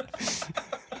doing?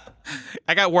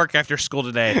 I got work after school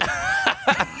today.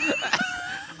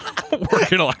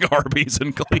 Working like Arby's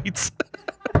and cleats.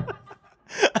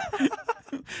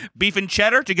 Beef and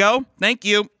cheddar to go. Thank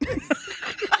you.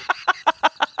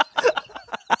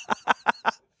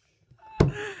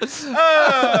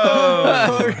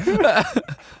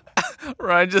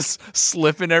 Ryan just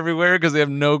slipping everywhere because they have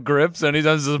no grips, and he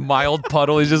does this mild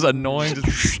puddle. He's just annoying.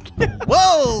 Just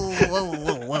Whoa,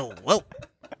 whoa, whoa, whoa,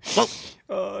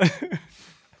 whoa.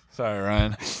 Sorry,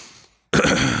 Ryan.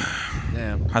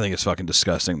 Damn. I think it's fucking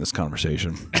disgusting, this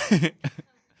conversation.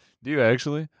 Do you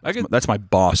actually? That's my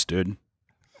boss, dude.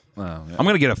 Oh, yeah. I'm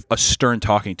going to get a stern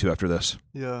talking to after this.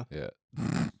 Yeah.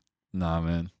 Nah,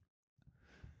 man.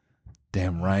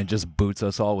 Damn, Ryan just boots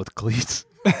us all with cleats.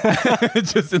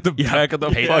 Just in the back of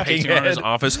the fucking head. On his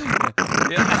office.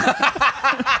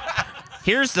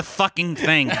 Here's the fucking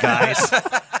thing, guys.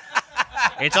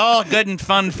 It's all good and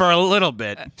fun for a little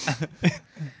bit.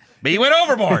 But he went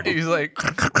overboard. He's like,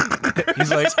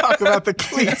 Talk about the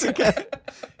cleats again.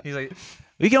 he's like,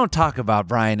 we don't talk about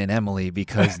Brian and Emily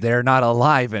because they're not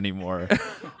alive anymore.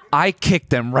 I kicked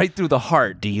them right through the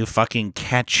heart. Do you fucking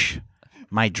catch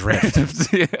my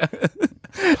drift? Yeah.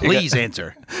 Please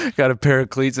answer. Got a pair of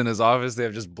cleats in his office. They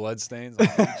have just blood stains. On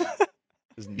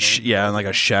his name. Yeah, in like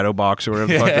a shadow box or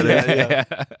whatever the fuck it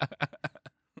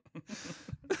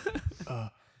is.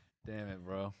 Damn it,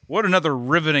 bro. What another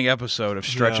riveting episode of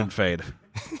Stretch and Fade.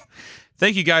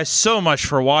 Thank you guys so much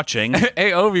for watching.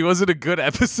 Hey, Ovi, was it a good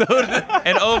episode?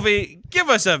 And Ovi, give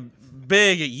us a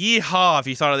big yeehaw if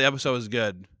you thought the episode was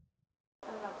good.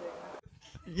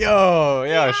 Yo,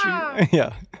 yeah.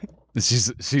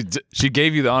 She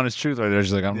gave you the honest truth right there.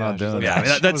 She's like, I'm not doing like, it. Yeah, I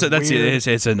mean, that's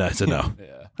a no. It's a no.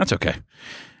 Yeah. That's okay.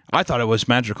 I thought it was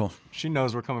magical. She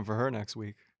knows we're coming for her next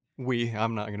week.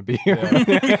 I'm not gonna be here.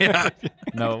 Yeah.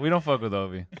 No, we don't fuck with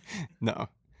Ovi. No.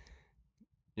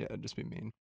 Yeah, it'd just be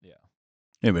mean. Yeah.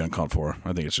 Maybe uncalled for.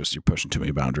 I think it's just you're pushing too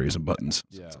many boundaries and buttons.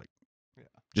 So Yeah. it's like,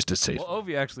 just to say. Well,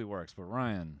 Ovi actually works, but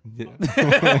Ryan. Yeah.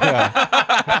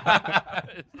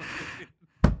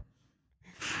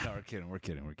 No, we're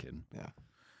kidding. Yeah.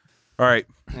 All right.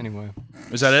 Anyway.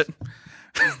 Is that it?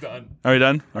 He's done. Are we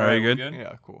done? All Are right, we good?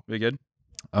 Yeah, cool. We good?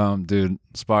 Dude,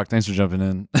 Spock, thanks for jumping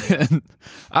in.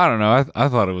 I don't know. I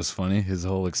thought it was funny, his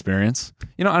whole experience.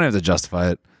 You know, I don't have to justify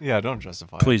it. Yeah, don't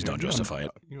justify it. Please dude. don't justify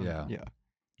it. Yeah. Yeah.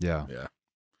 Yeah. Yeah.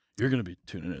 You're going to be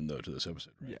tuning in, though, to this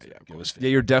episode, right? Yeah. Give us Yeah,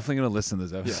 you're definitely going to listen to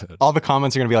this episode. All the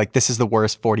comments are gonna be like, "This is the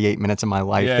worst 48 minutes of my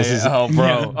life. Yeah, this yeah. is Oh,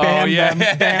 bro. ban them,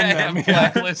 ban them.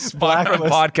 Blacklist Spock from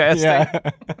podcasting. Yeah.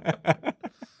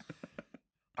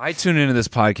 I tune into this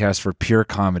podcast for pure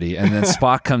comedy, and then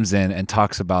Spock comes in and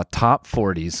talks about top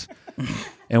 40s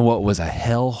and what was a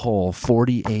hellhole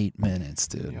 48 minutes,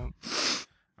 dude. Yep.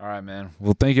 All right, man.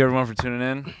 Well, thank you, everyone, for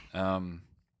tuning in.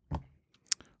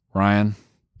 Ryan,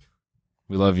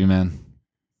 we love you, man.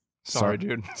 Sorry,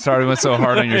 dude. Sorry we went so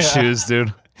hard on your Yeah. shoes,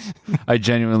 dude. I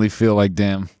genuinely feel like,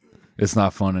 damn, it's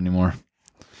not fun anymore.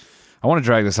 I want to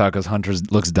drag this out because Hunter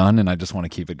looks done, and I just want to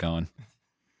keep it going.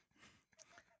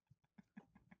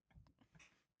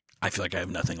 I feel like I have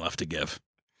nothing left to give.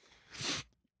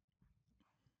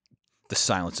 The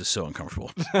silence is so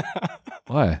uncomfortable.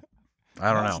 Why?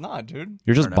 I don't No, it's know. not, dude.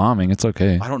 You're just bombing. It's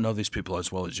okay. I don't know these people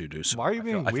as well as you do. So Why are you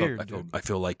being weird, dude? I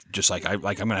feel like just like I'm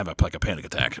gonna have a panic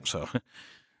attack. So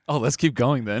Oh, let's keep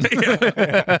going then.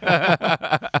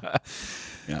 Yeah.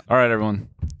 All right, everyone.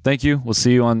 Thank you. We'll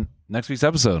see you on next week's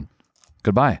episode.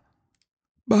 Goodbye.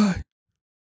 bye.